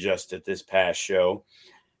more than just at this past show.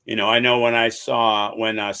 I know when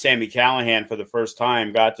Sami Callihan for the first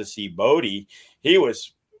time got to see Bodie, he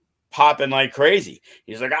was popping like crazy.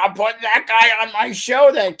 He's like, "I'll put that guy on my show,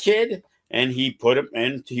 that kid." And he put him,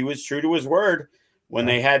 and he was true to his word. When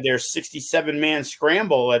they had their 67-man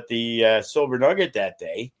scramble at the Silver Nugget that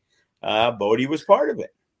day, Bodie was part of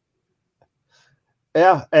it.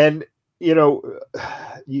 Yeah, and you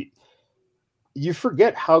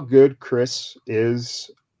forget how good Chris is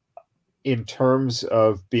in terms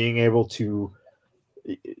of being able to.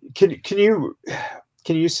 Can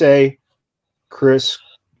you say Chris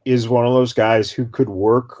is one of those guys who could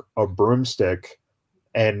work a broomstick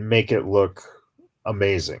and make it look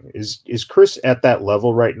amazing? Is Chris at that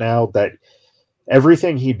level right now, that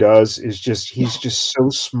everything he does is he's just so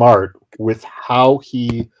smart with how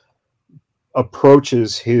he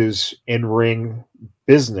approaches his in-ring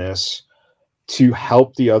business to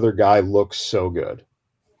help the other guy look so good?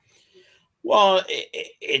 Well,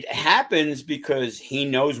 it happens because he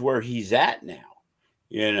knows where he's at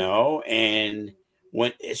now, and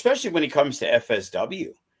especially when it comes to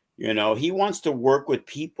FSW, he wants to work with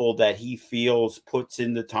people that he feels puts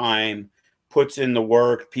in the time, puts in the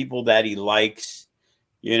work, people that he likes.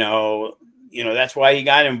 That's why he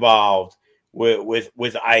got involved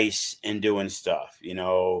with Ice and doing stuff.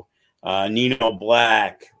 Nino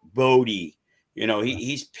Black, Bodie.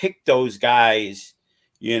 He's picked those guys.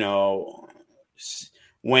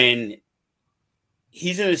 When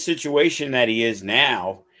he's in a situation that he is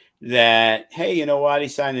now, that, hey, you know what? He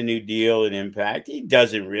signed a new deal at Impact. He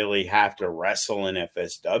doesn't really have to wrestle in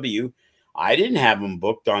FSW. I didn't have him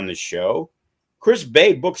booked on the show. Chris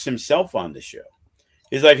Bay books himself on the show.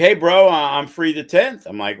 He's like, "Hey, bro, I'm free the 10th.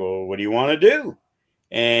 I'm like, "Well, what do you want to do?"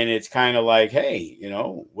 And it's kind of like, "Hey,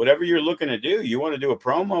 whatever you're looking to do, you want to do a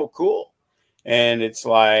promo? Cool." And it's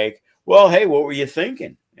like, "Well, hey, what were you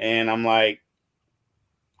thinking?" And I'm like,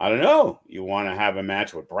 "I don't know. You want to have a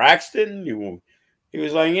match with Braxton? He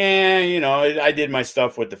was like, yeah, I did my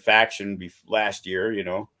stuff with the faction last year,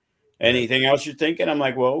 Anything else you're thinking? I'm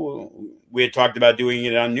like, well, we had talked about doing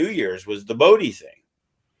it on New Year's, was the Bodie thing.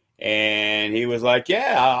 And he was like,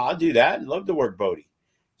 yeah, I'll do that. I'd love to work Bodie.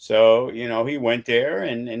 So, he went there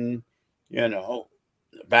and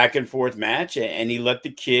back and forth match, and he let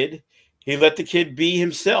the kid be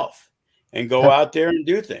himself and go out there and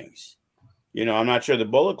do things. I'm not sure the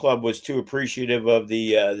Bullet Club was too appreciative of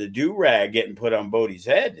the do-rag getting put on Bodie's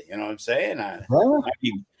head. You know what I'm saying?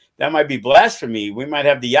 That might be blasphemy. We might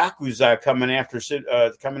have the Yakuza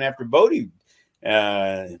coming after Bodie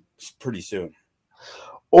pretty soon.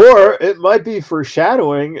 Or it might be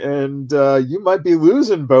foreshadowing, and you might be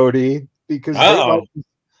losing Bodie because they might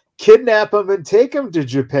kidnap him and take him to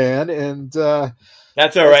Japan. And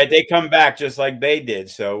that's all right. They come back just like they did,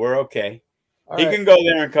 so we're okay. He can go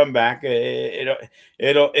there and come back. It'll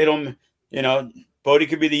Bodie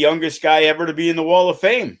could be the youngest guy ever to be in the Wall of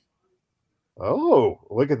Fame. Oh,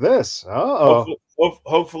 look at this.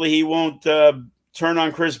 Hopefully he won't turn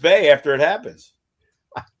on Chris Bay after it happens.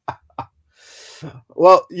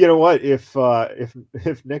 Well, you know what? If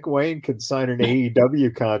Nick Wayne could sign an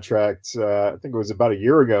AEW contract, I think it was about a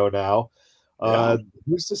year ago now.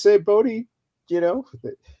 Who's to say Bodie? No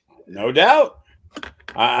doubt.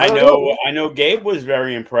 I know Gabe was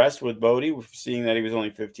very impressed with Bodie, seeing that he was only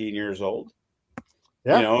 15 years old.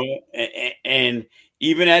 Yeah. And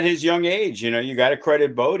even at his young age, you got to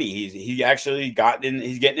credit Bodie. He's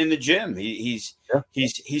getting in the gym. He's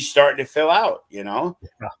starting to fill out, Yeah.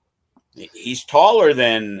 He's taller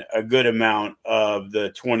than a good amount of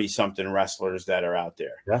the 20-something wrestlers that are out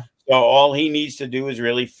there. Yeah. So all he needs to do is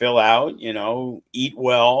really fill out, eat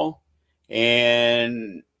well,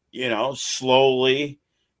 and, slowly,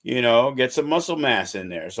 get some muscle mass in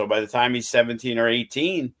there. So by the time he's 17 or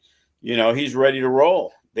 18, he's ready to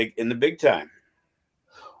roll in the big time.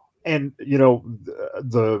 And,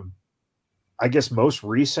 I guess most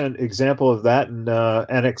recent example of that in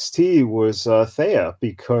NXT was Thea,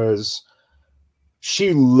 because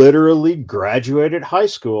she literally graduated high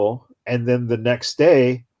school, and then the next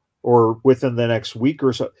day or within the next week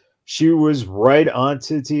or so, she was right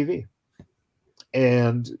onto TV.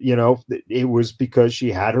 And, it was because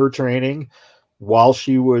she had her training while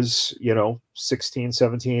she was, 16,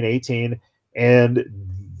 17, 18, and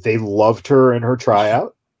they loved her in her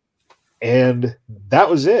tryout. And that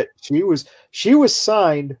was it. She was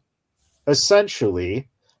signed essentially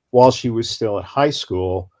while she was still in high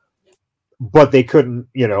school, but they couldn't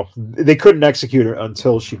execute her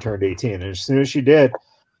until she turned 18. And as soon as she did,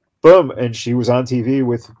 boom, and she was on TV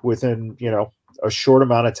within a short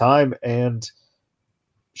amount of time, and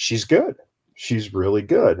she's good. She's really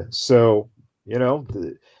good. So, so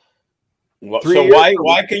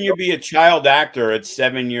why can you be a child actor at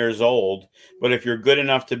 7 years old, but if you're good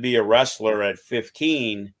enough to be a wrestler at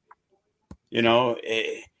 15, in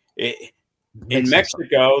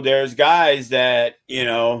Mexico, there's guys that,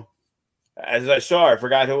 as I saw, I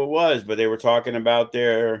forgot who it was, but they were talking about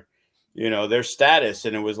their status,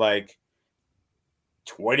 and it was like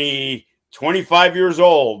 25 years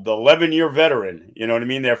old, the 11-year veteran, you know what I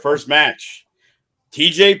mean? Their first match,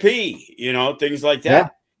 TJP, things like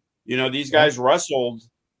that. Yeah. These guys wrestled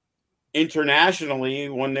internationally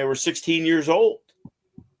when they were 16 years old.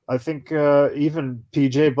 I think even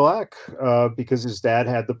PJ Black, because his dad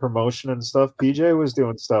had the promotion and stuff, PJ was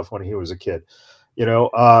doing stuff when he was a kid.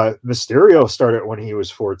 Mysterio started when he was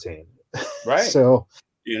 14. Right. So,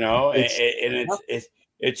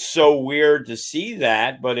 it's so weird to see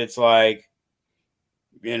that, but it's like,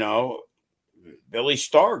 Billy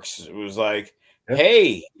Starks was like,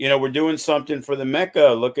 hey, we're doing something for the Mecca,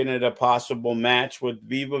 looking at a possible match with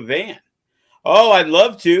Viva Van. Oh, I'd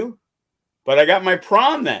love to, but I got my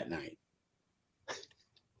prom that night.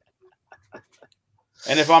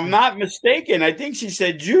 And if I'm not mistaken, I think she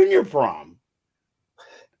said junior prom.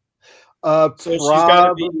 So she's got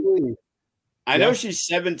to be. I know she's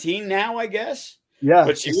 17 now, I guess. Yeah,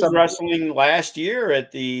 but she was wrestling last year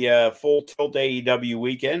at the Full Tilt AEW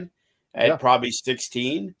weekend at probably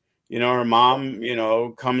 16. Her mom,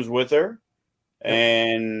 comes with her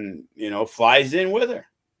and, flies in with her.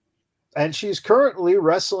 And she's currently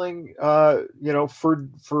wrestling, for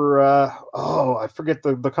I forget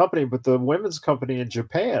the company, but the women's company in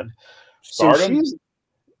Japan. Stardom? So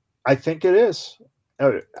I think it is.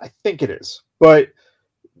 But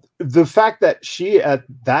the fact that she, at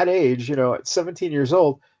that age, at 17 years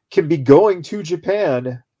old, can be going to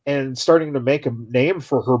Japan and starting to make a name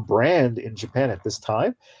for her brand in Japan at this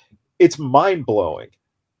time, it's mind-blowing.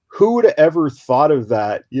 Who would have ever thought of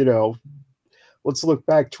that? Let's look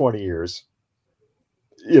back 20 years.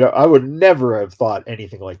 I would never have thought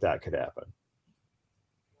anything like that could happen.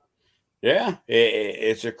 Yeah,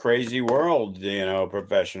 it's a crazy world,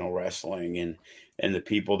 professional wrestling and the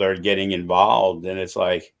people that are getting involved. And it's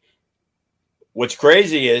like, what's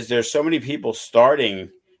crazy is there's so many people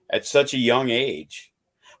starting at such a young age,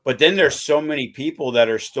 but then there's so many people that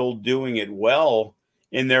are still doing it well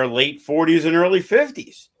in their late 40s and early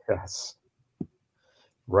 50s. Yes.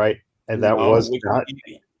 Right. And that was not.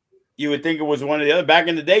 You would think it was one of the other. Back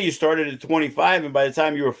in the day, you started at 25, and by the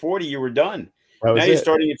time you were 40, you were done. Now you're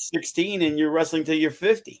starting at 16, and you're wrestling till you're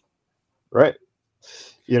 50. Right.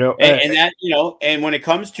 And when it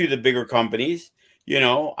comes to the bigger companies,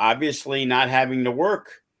 obviously not having to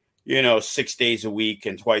work, 6 days a week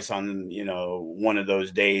and twice on, one of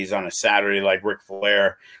those days on a Saturday, like Ric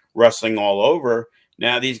Flair wrestling all over.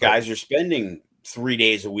 Now these guys are spending 3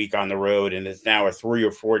 days a week on the road, and it's now a 3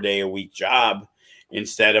 or 4 day a week job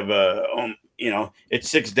instead of it's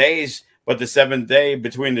 6 days. But the seventh day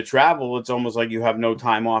between the travel, it's almost like you have no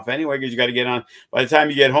time off anyway, because you got to get on. By the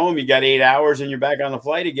time you get home, you got 8 hours and you're back on the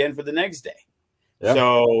flight again for the next day. Yeah.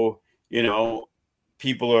 So,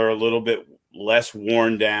 people are a little bit less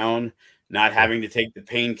worn down, not having to take the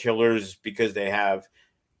painkillers because they have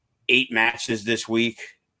 8 matches this week.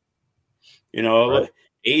 Right.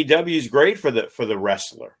 AEW is great for the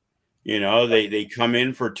wrestler. They come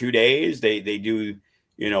in for 2 days. They do.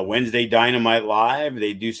 Wednesday Dynamite Live,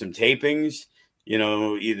 they do some tapings,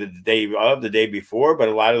 either the day of, the day before, but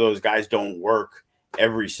a lot of those guys don't work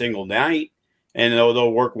every single night, and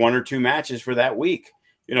they'll work 1 or 2 matches for that week.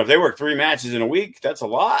 If they work 3 matches in a week, that's a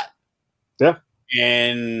lot. Yeah.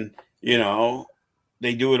 And,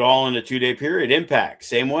 they do it all in a 2-day period. Impact,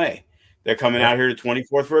 same way. They're coming out here the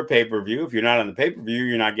 24th for a pay-per-view. If you're not on the pay-per-view,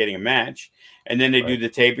 you're not getting a match. And then they do the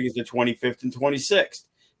tapings the 25th and 26th.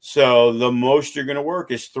 So the most you're going to work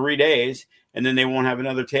is 3 days, and then they won't have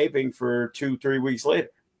another taping for 2-3 weeks later.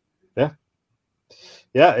 Yeah.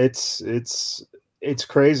 Yeah. It's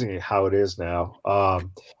crazy how it is now.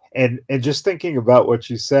 And just thinking about what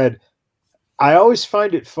you said, I always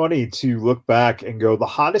find it funny to look back and go, the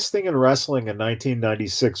hottest thing in wrestling in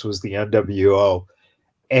 1996 was the NWO.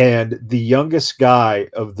 And the youngest guy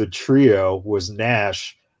of the trio was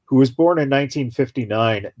Nash, who was born in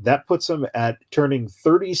 1959. That puts him at turning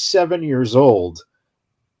 37 years old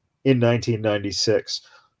in 1996.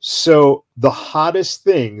 So the hottest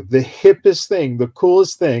thing, the hippest thing, the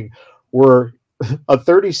coolest thing were a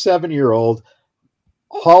 37-year-old.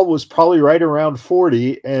 Hall was probably right around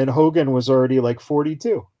 40, and Hogan was already like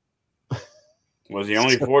 42. Was he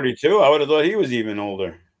only 42? I would have thought he was even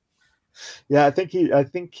older. Yeah, I think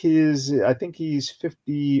he's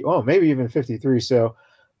 50. Oh, maybe even 53. So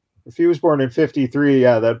if he was born in 53,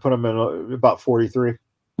 yeah, that'd put him in about 43.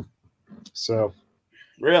 So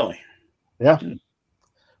really, yeah.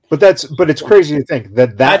 But it's crazy to think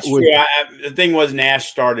that's would. True. The thing was,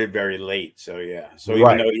 Nash started very late, so yeah. So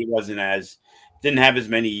even though he didn't have as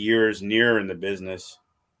many years near in the business.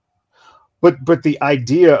 But the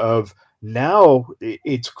idea of now,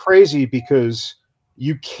 it's crazy because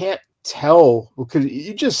you can't tell, because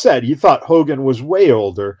you just said you thought Hogan was way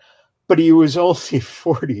older, but he was only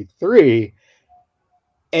 43,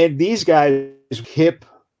 and these guys hip,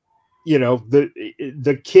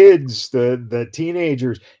 the kids, the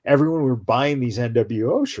teenagers, everyone were buying these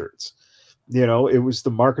NWO shirts. It was the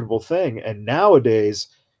marketable thing. And nowadays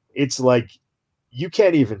it's like you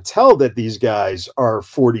can't even tell that these guys are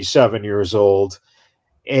 47 years old.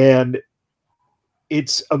 And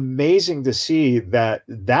it's amazing to see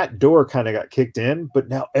that door kind of got kicked in, but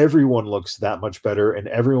now everyone looks that much better and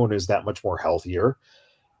everyone is that much more healthier.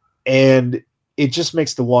 And it just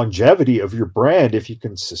makes the longevity of your brand, if you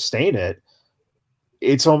can sustain it,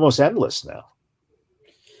 it's almost endless now.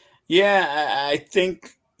 Yeah, I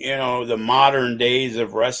think, the modern days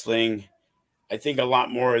of wrestling, I think a lot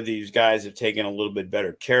more of these guys have taken a little bit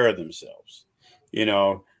better care of themselves.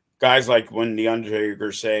 Guys like when The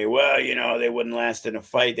Undertaker say, well, they wouldn't last in a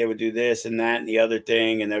fight. They would do this and that and the other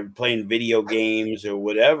thing, and they're playing video games or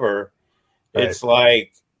whatever. Right. It's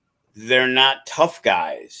like they're not tough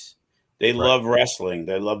guys. They love wrestling.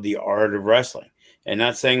 They love the art of wrestling. And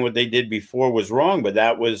not saying what they did before was wrong, but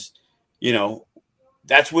that was,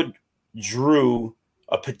 that's what drew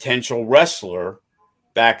a potential wrestler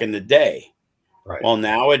back in the day. Right. Well,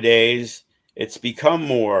 nowadays it's become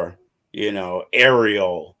more,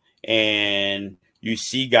 aerial, and you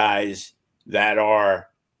see guys that are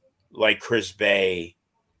like Chris Bay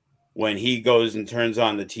when he goes and turns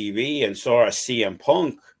on the TV, and saw a CM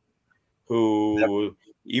Punk who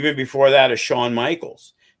even before that, a Shawn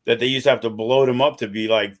Michaels. that they used to have to bloat him up to be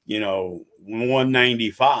like,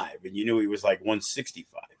 195, and you knew he was like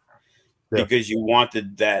 165 because you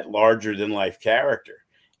wanted that larger than life character.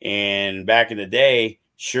 And back in the day,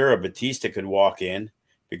 sure, a Batista could walk in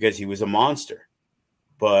because he was a monster,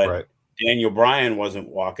 but Daniel Bryan wasn't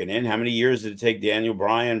walking in. How many years did it take Daniel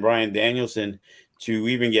Bryan, Bryan Danielson to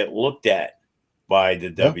even get looked at by the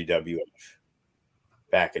WWF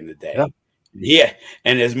back in the day? Yeah,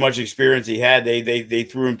 and as much experience he had, they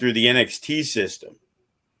threw him through the NXT system,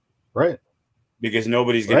 right? Because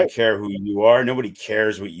nobody's going to care who you are. Nobody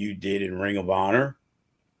cares what you did in Ring of Honor.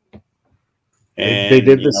 And they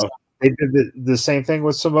did this. They did the same thing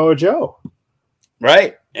with Samoa Joe,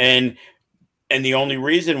 right? And the only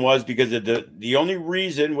reason was because of the only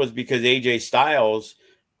reason was because AJ Styles,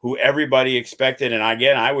 who everybody expected, and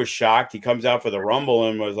again I was shocked. He comes out for the Rumble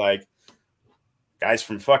and was like, guys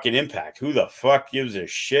from fucking Impact, who the fuck gives a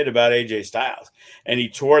shit about AJ Styles? And he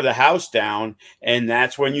tore the house down, and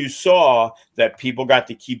that's when you saw that people got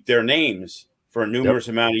to keep their names for a numerous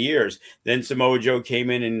amount of years. Then Samoa Joe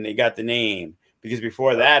came in and they got the name, because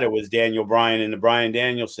before that it was Daniel Bryan and the Bryan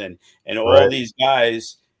Danielson, and all these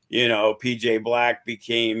guys, PJ Black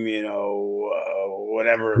became,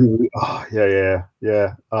 whatever. The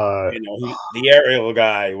aerial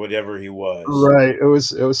guy, whatever he was. Right. It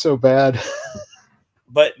was so bad.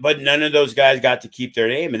 But none of those guys got to keep their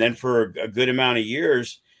name. And then for a good amount of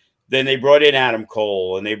years, then they brought in Adam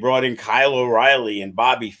Cole and they brought in Kyle O'Reilly and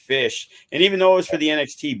Bobby Fish. And even though it was for the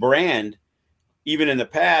NXT brand, even in the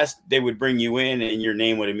past, they would bring you in and your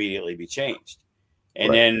name would immediately be changed.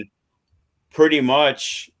 And then pretty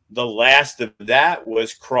much the last of that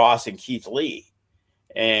was Cross and Keith Lee.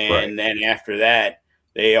 And then after that,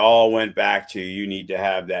 they all went back to, you need to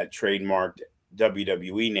have that trademarked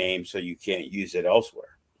WWE name so you can't use it elsewhere.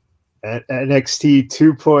 At NXT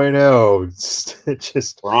 2.0,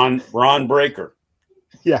 just Braun Breaker.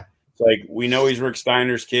 Yeah, it's like, we know he's Rick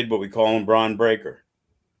Steiner's kid, but we call him Braun Breaker.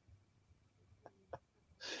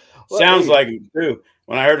 Sounds like him too.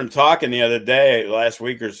 When I heard him talking the other day, last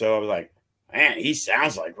week or so, I was like, man, he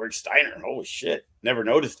sounds like Rick Steiner. Holy shit! Never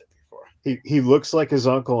noticed it before. He looks like his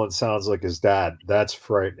uncle and sounds like his dad. That's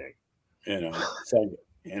frightening. It's like,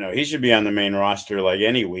 he should be on the main roster like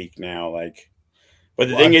any week now. But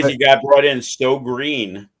the thing is, he got brought in so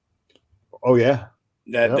green. Oh yeah,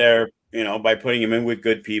 that they're by putting him in with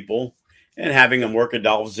good people and having him work a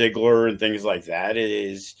Dolph Ziggler and things like that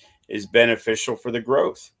is beneficial for the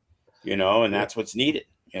growth. And that's what's needed.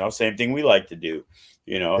 Same thing we like to do.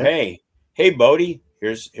 Hey, Bodie,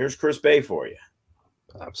 here's Chris Bay for you.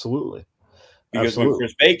 Absolutely. Because when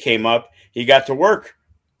Chris Bay came up, he got to work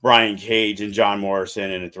Brian Cage and John Morrison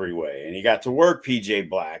in a 3-way, and he got to work PJ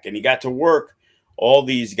Black, and he got to work all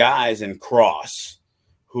these guys, and Cross,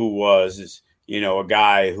 who was, a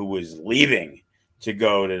guy who was leaving to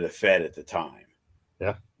go to the Fed at the time.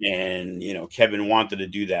 Yeah. And, Kevin wanted to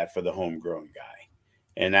do that for the homegrown guy.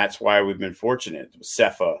 And that's why we've been fortunate with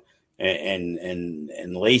Cepha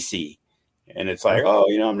and Lacey. And it's like,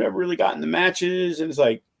 I've never really gotten the matches. And it's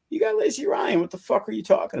like, you got Lacey Ryan. What the fuck are you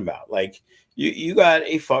talking about? Like, you got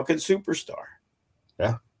a fucking superstar.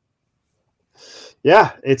 Yeah.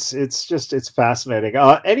 Yeah, it's fascinating.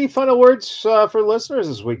 Any final words for listeners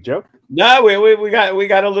this week, Joe? No, we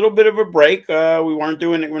got a little bit of a break. We're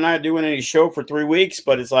not doing any show for 3 weeks,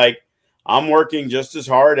 but it's like I'm working just as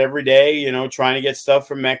hard every day, trying to get stuff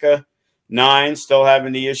from Mecca 9, still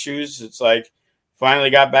having the issues. It's like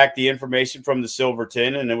finally got back the information from the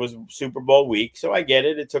Silverton, and it was Super Bowl week, so I get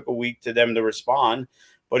it. It took a week to them to respond.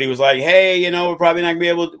 But he was like, hey, we're probably not going to be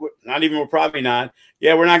able to, we're probably not.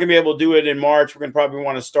 Yeah, we're not going to be able to do it in March. We're going to probably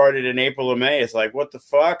want to start it in April or May. It's like, what the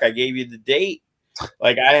fuck? I gave you the date.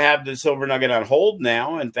 Like, I have the Silver Nugget on hold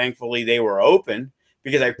now, and thankfully they were open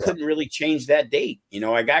because I couldn't really change that date.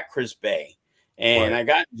 I got Chris Bay, and I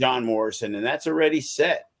got John Morrison, and that's already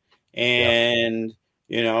set. And,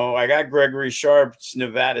 I got Gregory Sharp's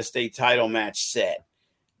Nevada State title match set.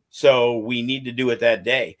 So we need to do it that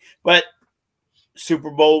day. But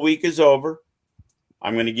Super Bowl week is over.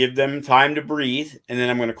 I'm going to give them time to breathe, and then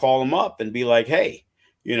I'm going to call them up and be like, hey,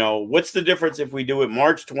 what's the difference if we do it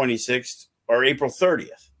March 26th or April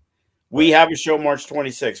 30th? We have a show March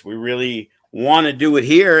 26th. We really want to do it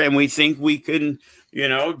here, and we think we can,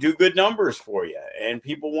 do good numbers for you. And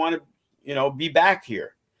people want to, be back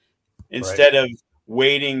here instead of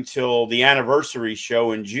waiting till the anniversary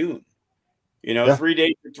show in June. 3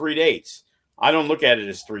 dates for 3 dates. I don't look at it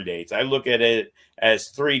as 3 dates. I look at it as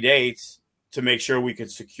 3 dates to make sure we can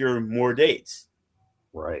secure more dates.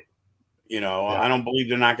 Right. I don't believe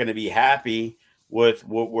they're not going to be happy with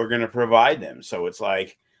what we're going to provide them. So it's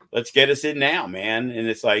like, let's get us in now, man. And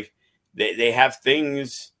it's like they have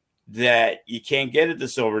things that you can't get at the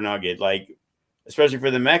Silver Nugget, like especially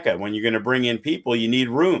for the Mecca. When you're going to bring in people, you need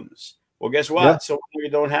rooms. Well, guess what? Yeah. Silver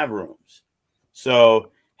Nugget don't have rooms.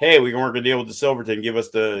 So, hey, we can work a deal with the Silverton. Give us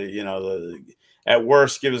at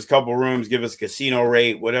worst, give us a couple rooms, give us a casino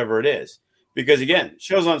rate, whatever it is. Because again,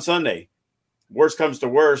 shows on Sunday. Worst comes to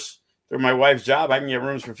worst, through my wife's job, I can get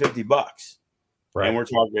rooms for $50. Right. And we're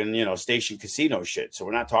talking, station casino shit. So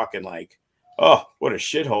we're not talking like, oh, what a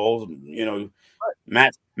shithole,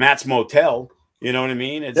 Matt's Motel. You know what I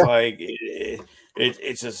mean? It's like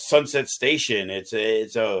it's a Sunset Station. It's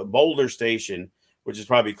a Boulder Station, which is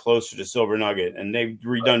probably closer to Silver Nugget. And they've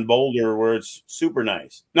redone Boulder where it's super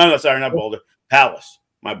nice. No, sorry, not Boulder. Palace.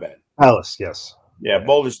 My bad. Palace, yes. Yeah,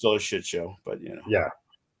 Boulder's still a shit show, but Yeah.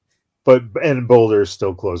 And Boulder is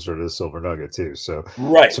still closer to the Silver Nugget too. So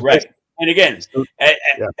right. And again,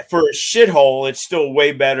 for a shithole, it's still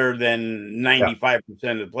way better than 95%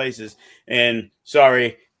 of the places. And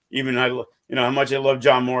sorry, even how much I love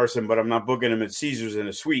John Morrison, but I'm not booking him at Caesars in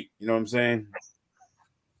a suite. You know what I'm saying?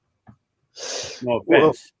 No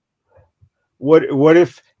offense. Well, what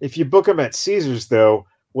if you book him at Caesars though?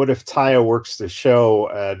 What if Taya works the show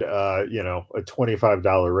at a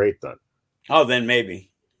 $25 rate then? Oh, then maybe.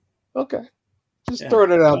 Okay, just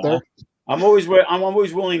throwing it out there. I'm always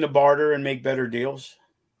willing to barter and make better deals.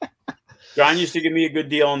 John used to give me a good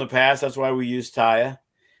deal in the past. That's why we used Taya.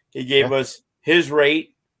 He gave us his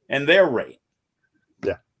rate and their rate.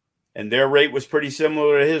 Yeah, and their rate was pretty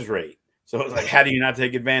similar to his rate. So it was like, how do you not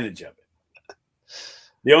take advantage of it?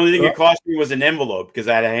 The only thing it cost me was an envelope because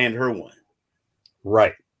I had to hand her one.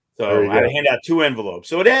 Right. So I had to hand out 2 envelopes.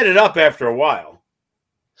 So it added up after a while.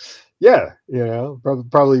 Yeah,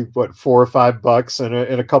 probably what, $4 or $5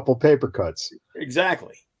 and a couple paper cuts.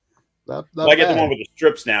 Exactly. Not I get the one with the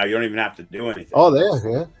strips now. You don't even have to do anything. Oh,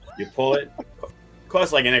 there, yeah. You pull it.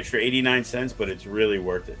 Costs like an extra 89 cents, but it's really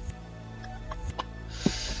worth it.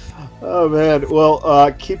 Oh man,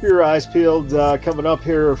 well, keep your eyes peeled. Coming up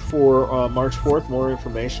here for March 4th, more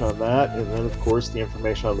information on that, and then of course the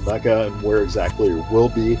information on the Mecca and where exactly it will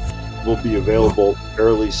be available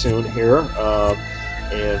fairly soon here.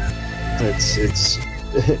 And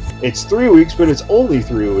it's 3 weeks, but it's only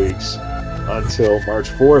 3 weeks until March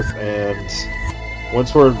 4th, and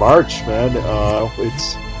once we're in March, man,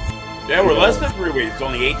 it's we're less than 3 weeks. It's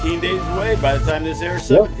only 18 days away by the time this airs.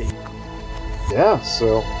 17. Yeah,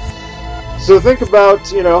 so think about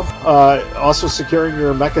also securing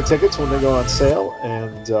your Mecca tickets when they go on sale,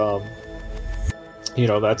 and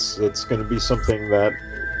it's going to be something that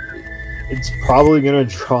it's probably going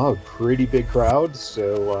to draw a pretty big crowd.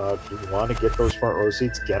 So if you want to get those front row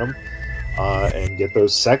seats, get them, and get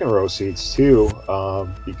those second row seats too,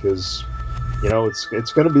 because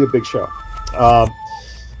it's going to be a big show.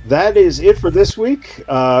 That is it for this week.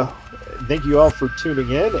 Thank you all for tuning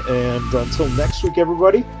in, and until next week,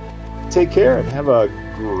 everybody, take care and have a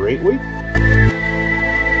great week.